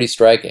that was pretty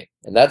striking.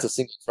 And that's a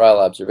single trial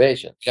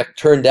observation. You have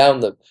to turn down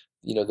the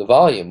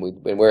volume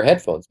and wear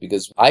headphones,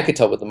 because I could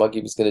tell what the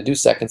monkey was going to do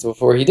seconds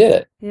before he did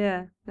it.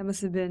 Yeah, that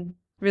must have been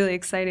really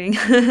exciting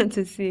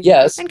to see.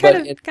 Yes, and kind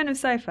of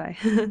sci-fi,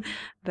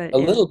 but a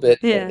little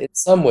bit in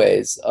some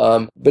ways.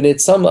 But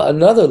at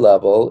another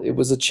level, it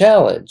was a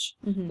challenge.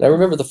 And I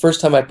remember the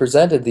first time I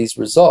presented these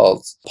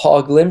results,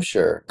 Paul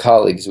Glimcher,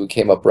 colleagues who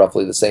came up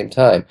roughly the same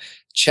time,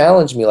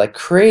 challenged me like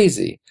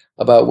crazy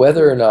about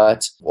whether or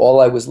not all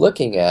I was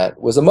looking at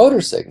was a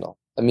motor signal.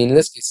 I mean, in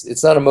this case,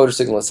 it's not a motor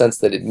signal in the sense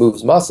that it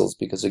moves muscles,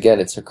 because, again,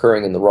 it's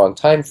occurring in the wrong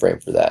time frame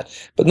for that.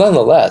 But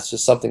nonetheless,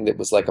 just something that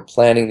was like a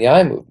planning the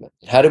eye movement.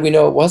 How did we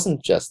know it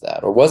wasn't just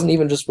that, or wasn't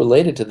even just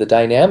related to the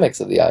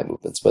dynamics of the eye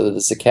movements, whether the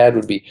saccade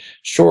would be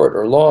short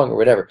or long or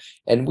whatever?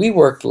 And we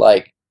worked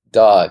like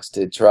dogs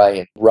to try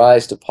and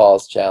rise to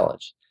Paul's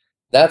challenge.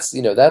 That's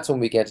when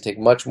we began to take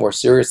much more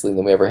seriously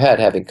than we ever had,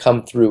 having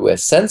come through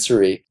as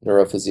sensory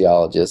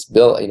neurophysiologists.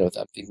 Bill,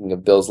 I'm thinking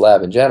of Bill's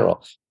lab in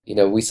general.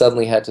 We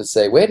suddenly had to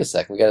say, wait a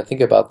second, we got to think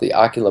about the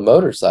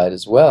oculomotor side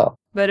as well.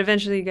 But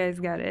eventually you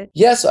guys got it.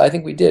 Yes, I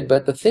think we did.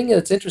 But the thing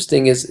that's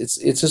interesting is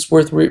it's just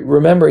worth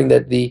remembering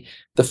that the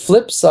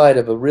flip side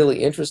of a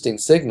really interesting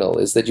signal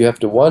is that you have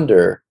to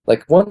wonder,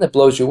 like one that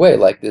blows you away,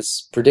 like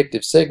this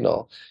predictive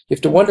signal, you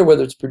have to wonder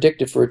whether it's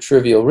predictive for a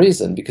trivial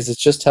reason, because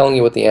it's just telling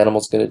you what the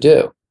animal's going to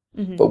do.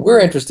 But we're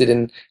interested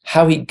in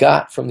how he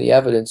got from the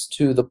evidence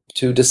to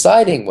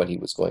deciding what he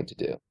was going to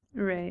do.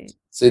 Right.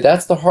 So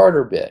that's the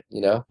harder bit,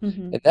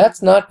 and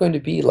that's not going to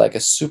be like a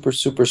super,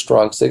 super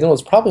strong signal.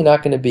 It's probably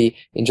not going to be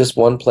in just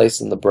one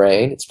place in the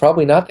brain. It's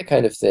probably not the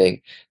kind of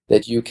thing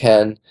that you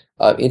can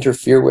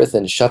interfere with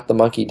and shut the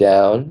monkey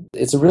down.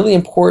 It's a really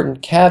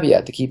important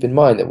caveat to keep in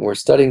mind that when we're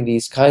studying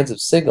these kinds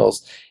of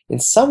signals, in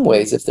some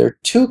ways, if they're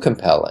too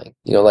compelling,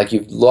 like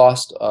you've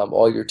lost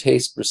all your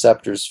taste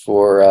receptors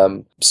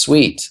for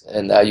sweet,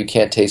 and now you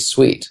can't taste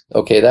sweet.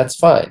 Okay, that's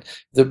fine.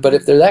 But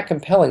if they're that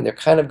compelling, they're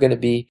kind of going to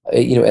be,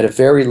 at a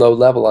very low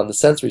level on the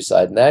sensory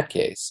side in that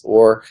case.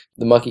 Or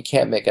the monkey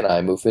can't make an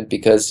eye movement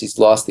because he's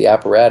lost the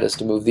apparatus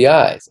to move the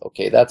eyes.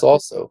 Okay, that's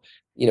also,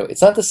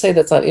 it's not to say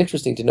that's not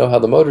interesting to know how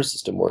the motor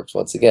system works,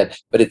 once again,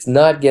 but it's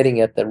not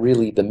getting at the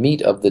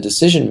meat of the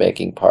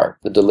decision-making part,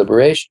 the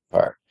deliberation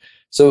part.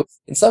 So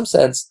in some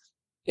sense,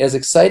 as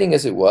exciting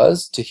as it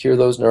was to hear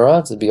those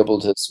neurons and be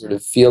able to sort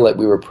of feel that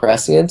we were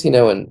prescient,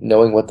 and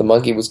knowing what the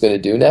monkey was going to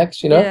do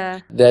next,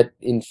 that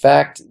in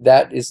fact,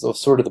 that is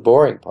sort of the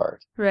boring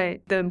part.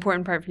 Right. The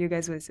important part for you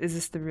guys was, is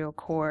this the real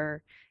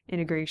core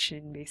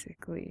integration,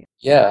 basically?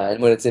 Yeah,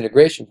 and when it's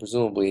integration,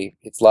 presumably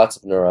it's lots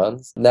of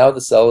neurons. Now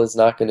the cell is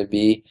not going to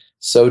be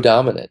so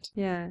dominant.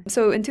 Yeah.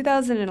 So in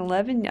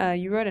 2011,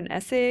 you wrote an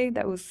essay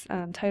that was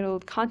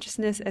titled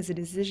Consciousness as a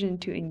Decision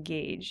to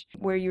Engage,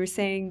 where you were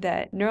saying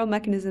that neural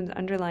mechanisms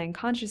underlying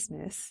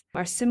consciousness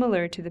are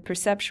similar to the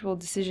perceptual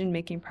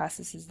decision-making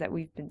processes that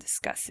we've been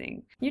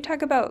discussing. Can you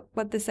talk about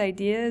what this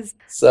idea is?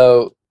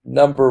 So,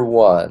 number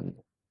one,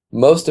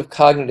 most of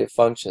cognitive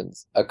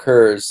functions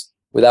occurs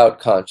without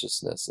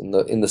consciousness,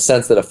 in the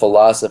sense that a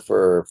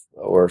philosopher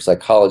or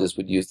psychologist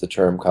would use the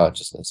term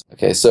consciousness.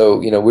 Okay, so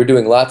we're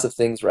doing lots of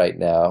things right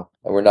now,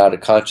 and we're not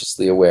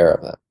consciously aware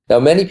of them. Now,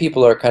 many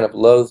people are kind of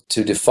loath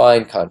to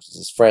define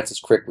consciousness.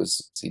 Francis Crick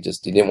he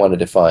didn't want to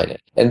define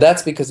it. And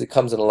that's because it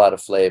comes in a lot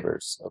of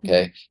flavors,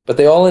 okay? But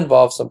they all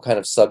involve some kind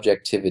of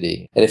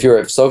subjectivity. And if you're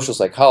a social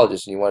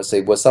psychologist and you want to say,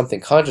 was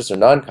something conscious or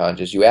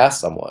non-conscious, you ask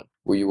someone,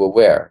 were you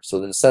aware?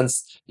 So in a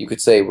sense, you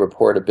could say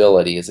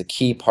reportability is a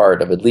key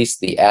part of at least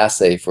the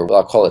assay for,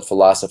 I'll call it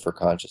philosopher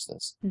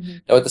consciousness.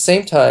 Now, at the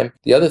same time,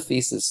 the other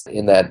thesis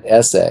in that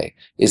essay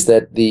is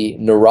that the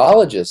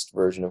neurologist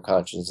version of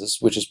consciousness,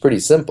 which is pretty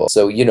simple.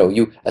 So,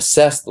 you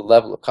assess the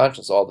level of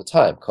consciousness all the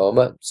time,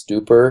 coma,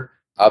 stupor,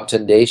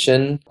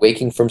 obtundation,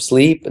 waking from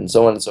sleep, and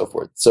so on and so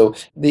forth. So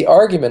the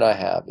argument I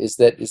have is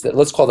that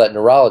let's call that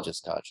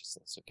neurologist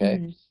consciousness,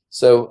 okay?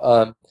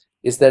 So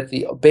is that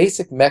the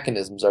basic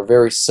mechanisms are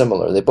very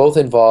similar. They both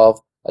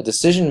involve a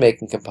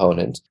decision-making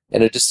component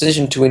and a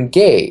decision to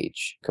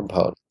engage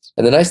component.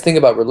 And the nice thing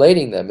about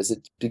relating them is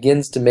it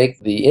begins to make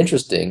the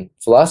interesting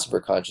philosopher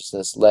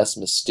consciousness less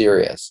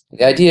mysterious.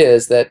 The idea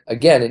is that,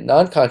 again, in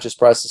non-conscious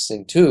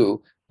processing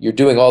too, you're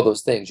doing all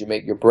those things.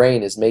 Your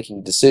brain is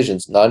making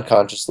decisions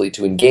non-consciously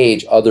to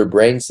engage other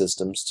brain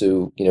systems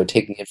to,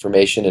 take the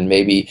information and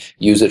maybe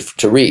use it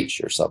to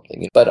reach or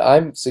something. But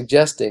I'm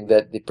suggesting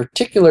that the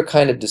particular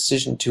kind of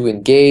decision to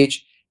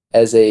engage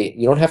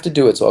you don't have to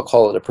do it, so I'll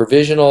call it a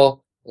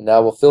provisional, and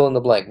now we'll fill in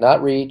the blank,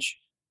 not reach,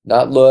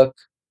 not look,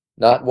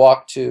 not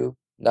walk to,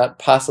 not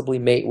possibly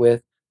mate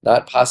with,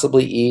 not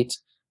possibly eat,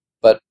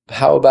 but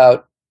how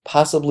about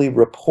possibly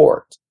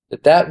report?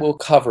 That will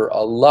cover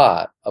a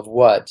lot of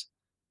what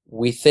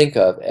we think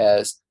of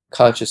as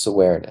conscious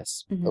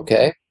awareness,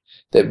 okay?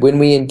 That when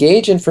we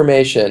engage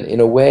information in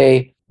a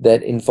way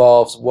that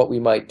involves what we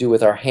might do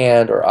with our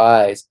hand or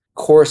eyes,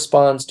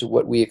 corresponds to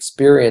what we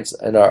experience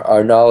in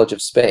our knowledge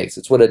of space.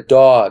 It's what a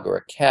dog or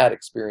a cat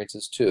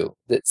experiences too.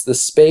 It's the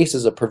space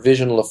is a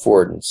provisional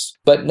affordance.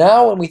 But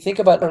now when we think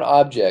about an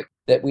object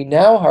that we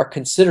now are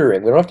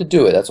considering, we don't have to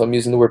do it, that's why I'm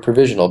using the word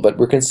provisional, but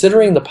we're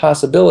considering the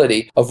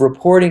possibility of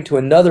reporting to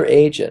another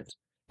agent,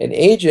 an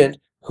agent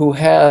who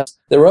has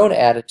their own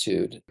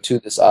attitude to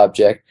this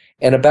object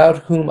and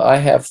about whom I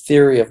have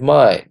theory of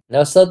mind.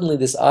 Now suddenly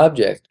this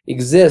object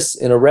exists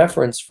in a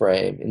reference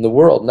frame in the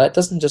world, and that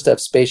doesn't just have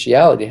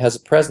spatiality, it has a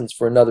presence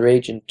for another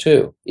agent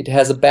too. It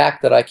has a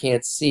back that I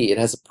can't see. It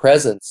has a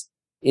presence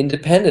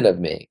independent of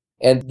me.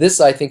 And this,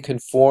 I think,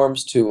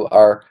 conforms to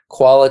our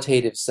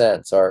qualitative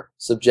sense, our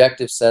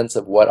subjective sense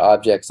of what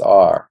objects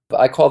are.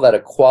 I call that a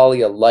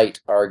qualia light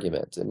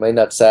argument. It may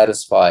not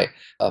satisfy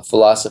a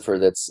philosopher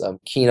that's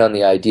keen on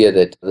the idea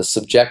that the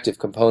subjective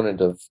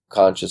component of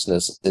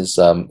consciousness is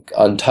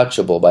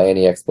untouchable by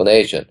any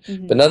explanation.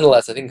 But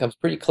nonetheless, I think it comes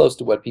pretty close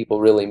to what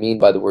people really mean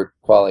by the word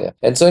qualia.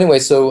 And so anyway,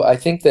 so I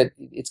think that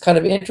it's kind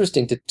of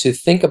interesting to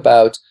think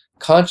about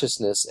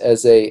consciousness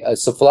as a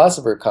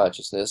philosopher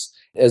consciousness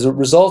as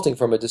resulting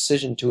from a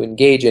decision to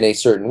engage in a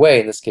certain way,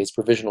 in this case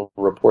provisional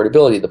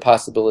reportability, the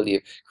possibility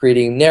of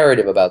creating a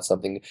narrative about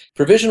something.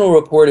 Provisional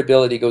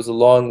reportability goes a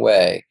long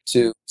way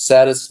to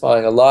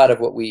satisfying a lot of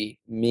what we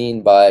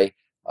mean by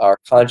our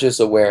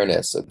conscious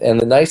awareness. And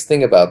the nice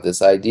thing about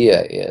this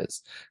idea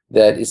is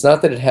that it's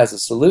not that it has a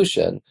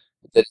solution,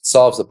 that it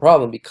solves the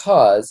problem,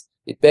 because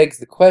it begs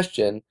the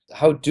question,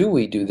 how do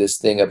we do this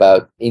thing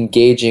about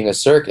engaging a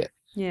circuit?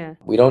 Yeah.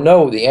 We don't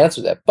know the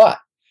answer to that, but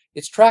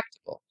it's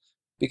tractable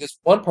because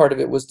one part of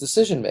it was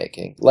decision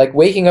making. Like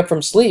waking up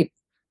from sleep,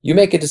 you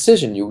make a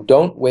decision. You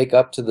don't wake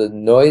up to the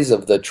noise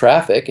of the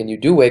traffic, and you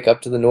do wake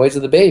up to the noise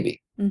of the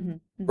baby.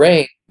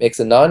 Brain makes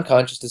a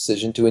non-conscious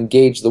decision to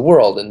engage the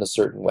world in a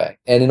certain way.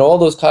 And in all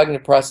those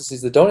cognitive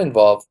processes that don't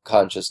involve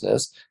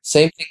consciousness,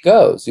 same thing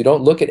goes. You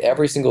don't look at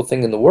every single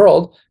thing in the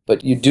world,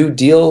 but you do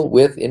deal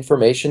with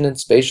information in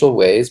spatial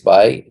ways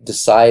by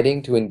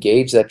deciding to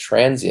engage that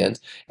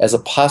transient as a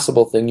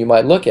possible thing you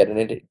might look at,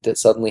 and it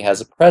suddenly has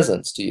a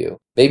presence to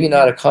you. Maybe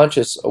not a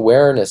conscious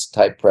awareness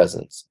type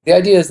presence. The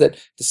idea is that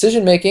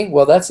decision making,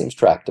 well, that seems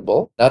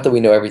tractable. Not that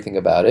we know everything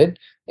about it.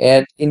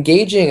 And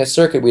engaging a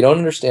circuit, we don't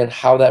understand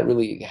how that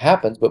really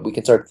happens, but we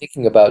can start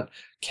thinking about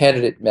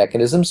candidate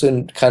mechanisms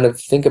and kind of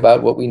think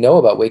about what we know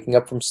about waking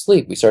up from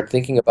sleep. We start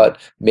thinking about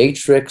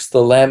matrix,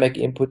 thalamic,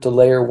 input to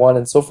layer one,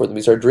 and so forth. And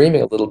we start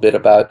dreaming a little bit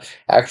about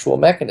actual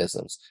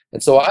mechanisms.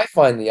 And so I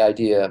find the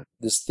idea,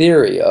 this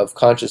theory of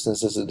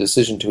consciousness as a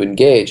decision to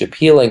engage,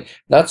 appealing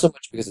not so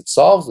much because it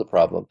solves the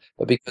problem,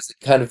 but because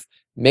it kind of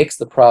makes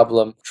the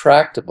problem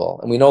tractable.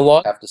 And we no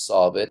longer have to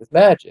solve it with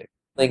magic.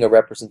 A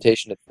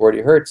representation at 40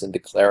 hertz and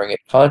declaring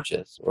it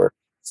conscious, or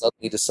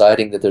suddenly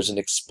deciding that there's an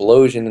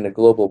explosion in a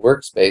global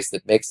workspace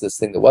that makes this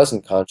thing that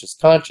wasn't conscious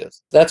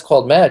conscious. That's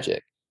called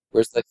magic.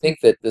 Whereas I think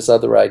that this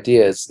other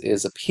idea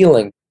is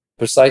appealing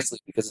precisely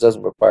because it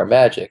doesn't require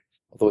magic,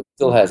 although it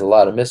still has a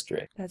lot of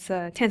mystery. That's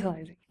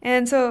tantalizing.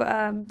 And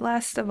so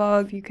last of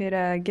all, if you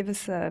could give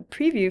us a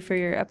preview for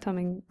your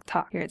upcoming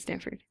talk here at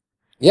Stanford.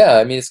 Yeah,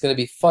 I mean, it's going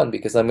to be fun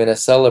because I'm going to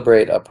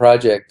celebrate a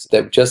project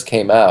that just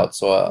came out.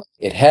 So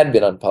it had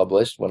been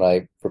unpublished when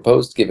I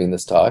proposed giving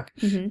this talk.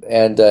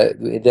 And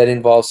that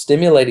involves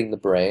stimulating the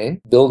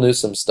brain, Bill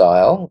Newsom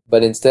style.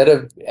 But instead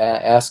of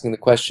asking the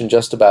question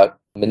just about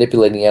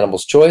manipulating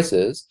animals'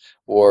 choices,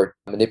 or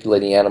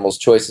manipulating animals'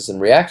 choices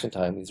and reaction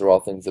time, these are all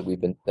things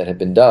that have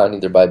been done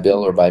either by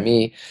Bill or by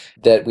me,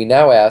 that we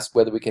now ask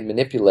whether we can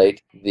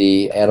manipulate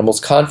the animal's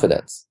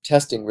confidence,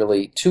 testing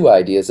really two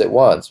ideas at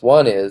once.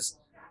 One is,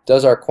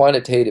 does our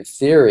quantitative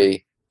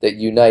theory that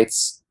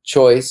unites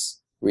choice,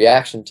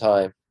 reaction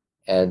time,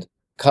 and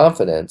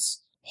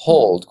confidence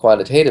hold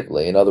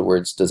quantitatively? In other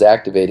words, does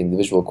activating the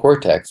visual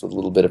cortex with a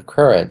little bit of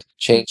current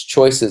change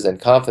choices and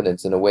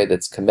confidence in a way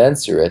that's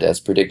commensurate as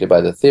predicted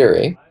by the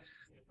theory?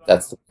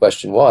 That's the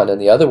question one.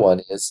 And the other one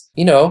is,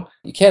 you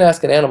can't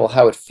ask an animal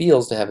how it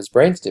feels to have its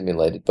brain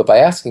stimulated, but by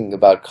asking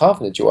about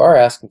confidence, you are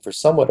asking for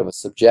somewhat of a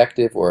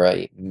subjective or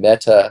a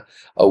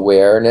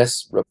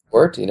meta-awareness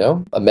report,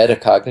 a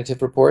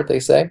metacognitive report, they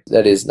say.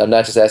 That is, I'm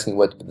not just asking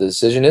what the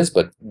decision is,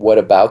 but what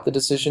about the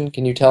decision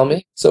can you tell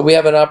me? So we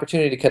have an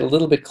opportunity to get a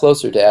little bit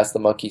closer to ask the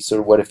monkey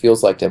sort of what it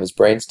feels like to have his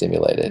brain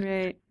stimulated.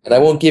 Right. And I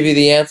won't give you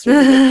the answer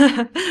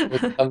when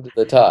you come to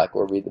the talk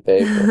or read the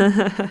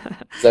paper.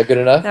 Is that good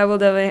enough? That will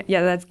definitely,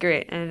 yeah, that's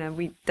great. And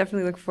we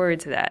definitely look forward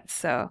to that.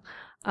 So,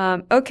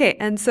 okay.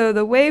 And so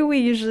the way we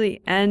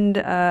usually end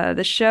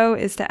the show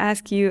is to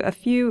ask you a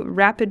few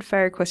rapid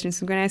fire questions.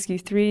 So I'm going to ask you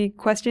 3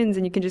 questions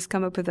and you can just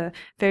come up with a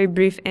very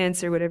brief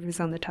answer, whatever's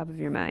on the top of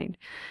your mind.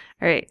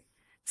 All right.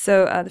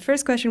 So the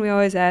first question we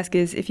always ask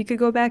is, if you could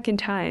go back in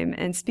time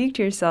and speak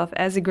to yourself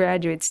as a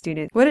graduate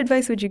student, what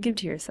advice would you give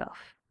to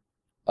yourself?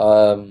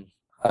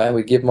 I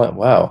would give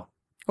wow.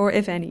 Or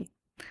if any.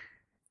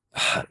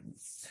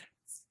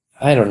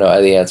 I don't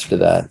know the answer to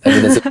that. I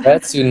mean, as a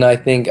grad student, I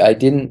think I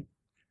didn't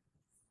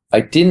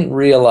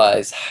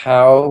realize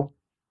how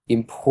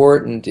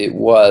important it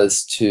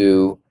was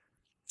to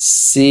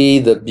see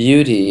the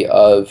beauty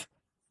of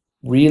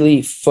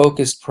really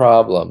focused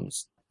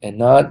problems and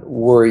not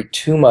worry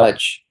too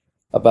much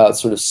about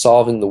sort of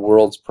solving the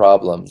world's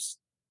problems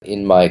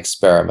in my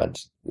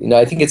experiment.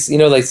 I think it's,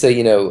 they say,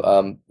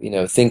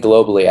 think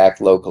globally, act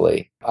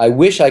locally. I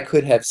wish I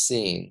could have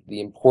seen the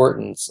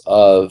importance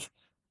of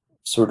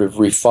sort of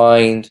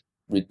refined,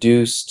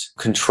 reduced,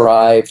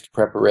 contrived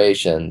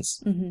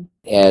preparations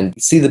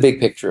and see the big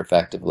picture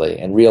effectively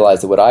and realize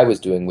that what I was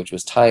doing, which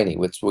was tiny,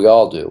 which we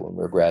all do when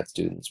we're grad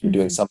students, we're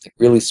doing something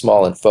really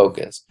small and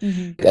focused.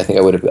 I think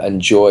I would have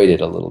enjoyed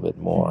it a little bit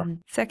more.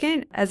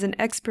 Second, as an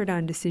expert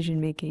on decision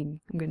making,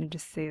 I'm going to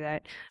just say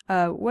that,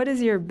 what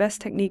is your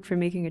best technique for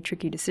making a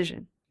tricky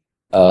decision?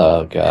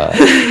 Oh, God.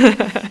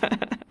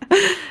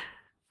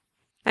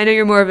 I know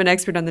you're more of an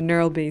expert on the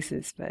neural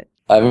basis, but...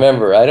 I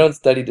remember, I don't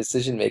study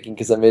decision-making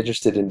because I'm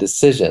interested in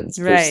decisions,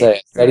 per se.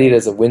 I study it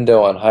as a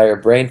window on higher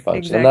brain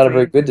function. Exactly. I'm not a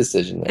very good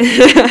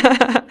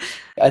decision-maker.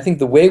 I think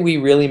the way we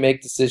really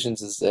make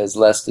decisions has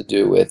less to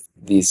do with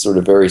these sort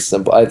of very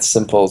simple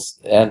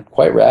and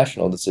quite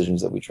rational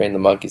decisions that we train the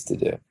monkeys to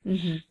do.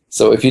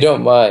 So if you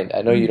don't mind,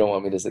 I know you don't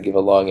want me to give a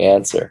long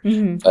answer,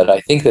 but I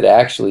think that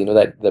actually,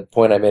 that the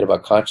point I made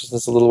about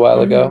consciousness a little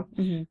while ago,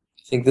 I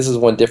think this is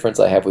one difference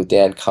I have with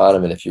Dan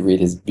Kahneman if you read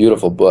his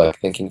beautiful book,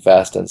 Thinking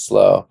Fast and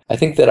Slow. I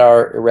think that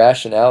our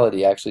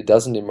irrationality actually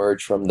doesn't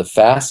emerge from the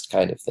fast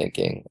kind of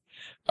thinking.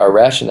 Our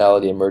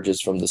rationality emerges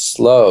from the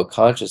slow,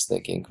 conscious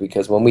thinking,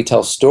 because when we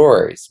tell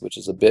stories, which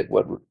is a bit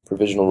what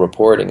provisional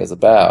reporting is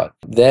about,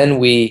 then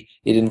it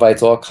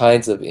invites all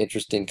kinds of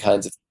interesting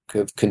kinds of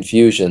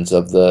confusions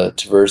of the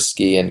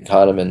Tversky and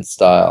Kahneman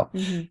style.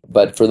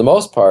 But for the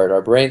most part,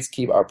 our brains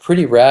are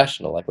pretty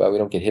rational, like, well, we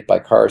don't get hit by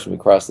cars when we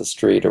cross the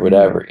street or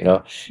whatever,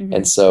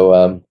 And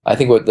so I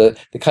think what the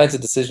kinds of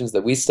decisions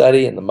that we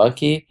study in the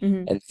monkey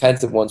and the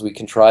kinds of ones we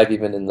contrive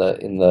even in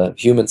the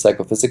human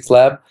psychophysics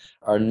lab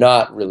are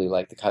not really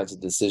like the kinds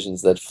of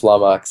decisions that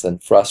flummox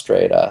and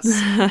frustrate us.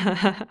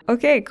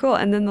 Okay, cool.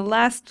 And then the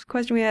last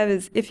question we have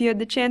is, if you had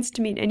the chance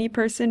to meet any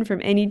person from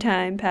any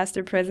time, past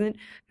or present,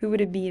 who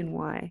would it be and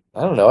why?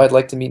 I don't know. I'd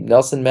like to meet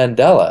Nelson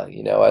Mandela.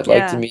 I'd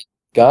like to meet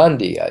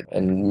Gandhi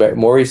and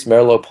Maurice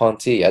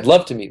Merleau-Ponty. I'd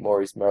love to meet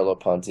Maurice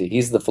Merleau-Ponty.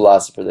 He's the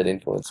philosopher that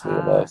influenced me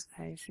the most.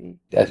 I see.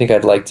 I think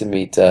I'd like to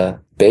meet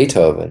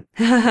Beethoven.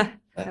 That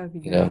would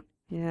be great.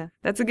 Yeah,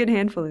 that's a good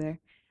handful there.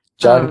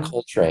 John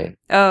Coltrane.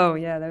 Oh,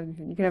 yeah, that would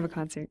be, you could have a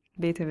concert,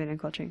 Beethoven and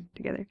Coltrane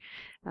together.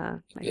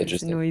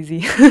 Interesting.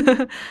 Noisy.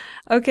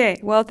 Okay,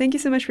 well, thank you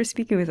so much for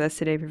speaking with us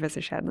today,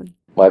 Professor Shadlen.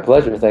 My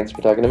pleasure. Thanks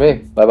for talking to me.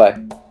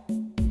 Bye-bye.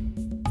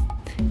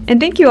 And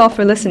thank you all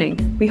for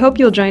listening. We hope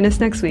you'll join us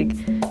next week.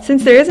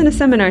 Since there isn't a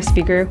seminar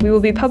speaker, we will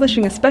be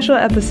publishing a special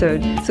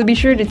episode, so be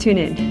sure to tune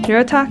in.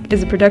 Neurotalk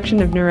is a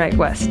production of Neurite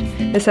West.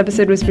 This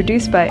episode was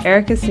produced by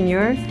Erica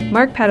Signor,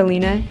 Mark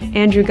Padalina,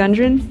 Andrew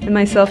Gundren, and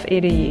myself,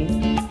 Ada Yee.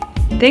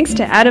 Thanks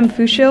to Adam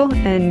Fushil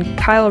and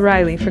Kyle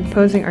Riley for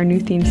composing our new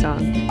theme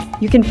song.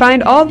 You can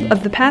find all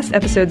of the past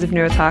episodes of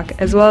Neurotalk,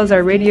 as well as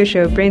our radio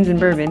show Brains and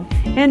Bourbon,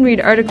 and read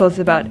articles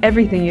about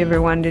everything you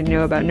ever wanted to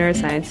know about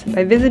neuroscience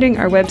by visiting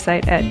our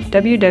website at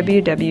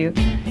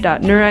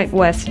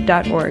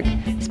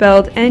www.neuritewest.org,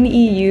 spelled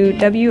Neuwrite,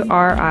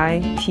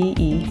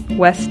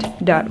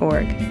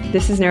 west.org.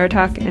 This is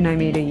Neurotalk, and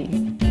I'm Ada Yee.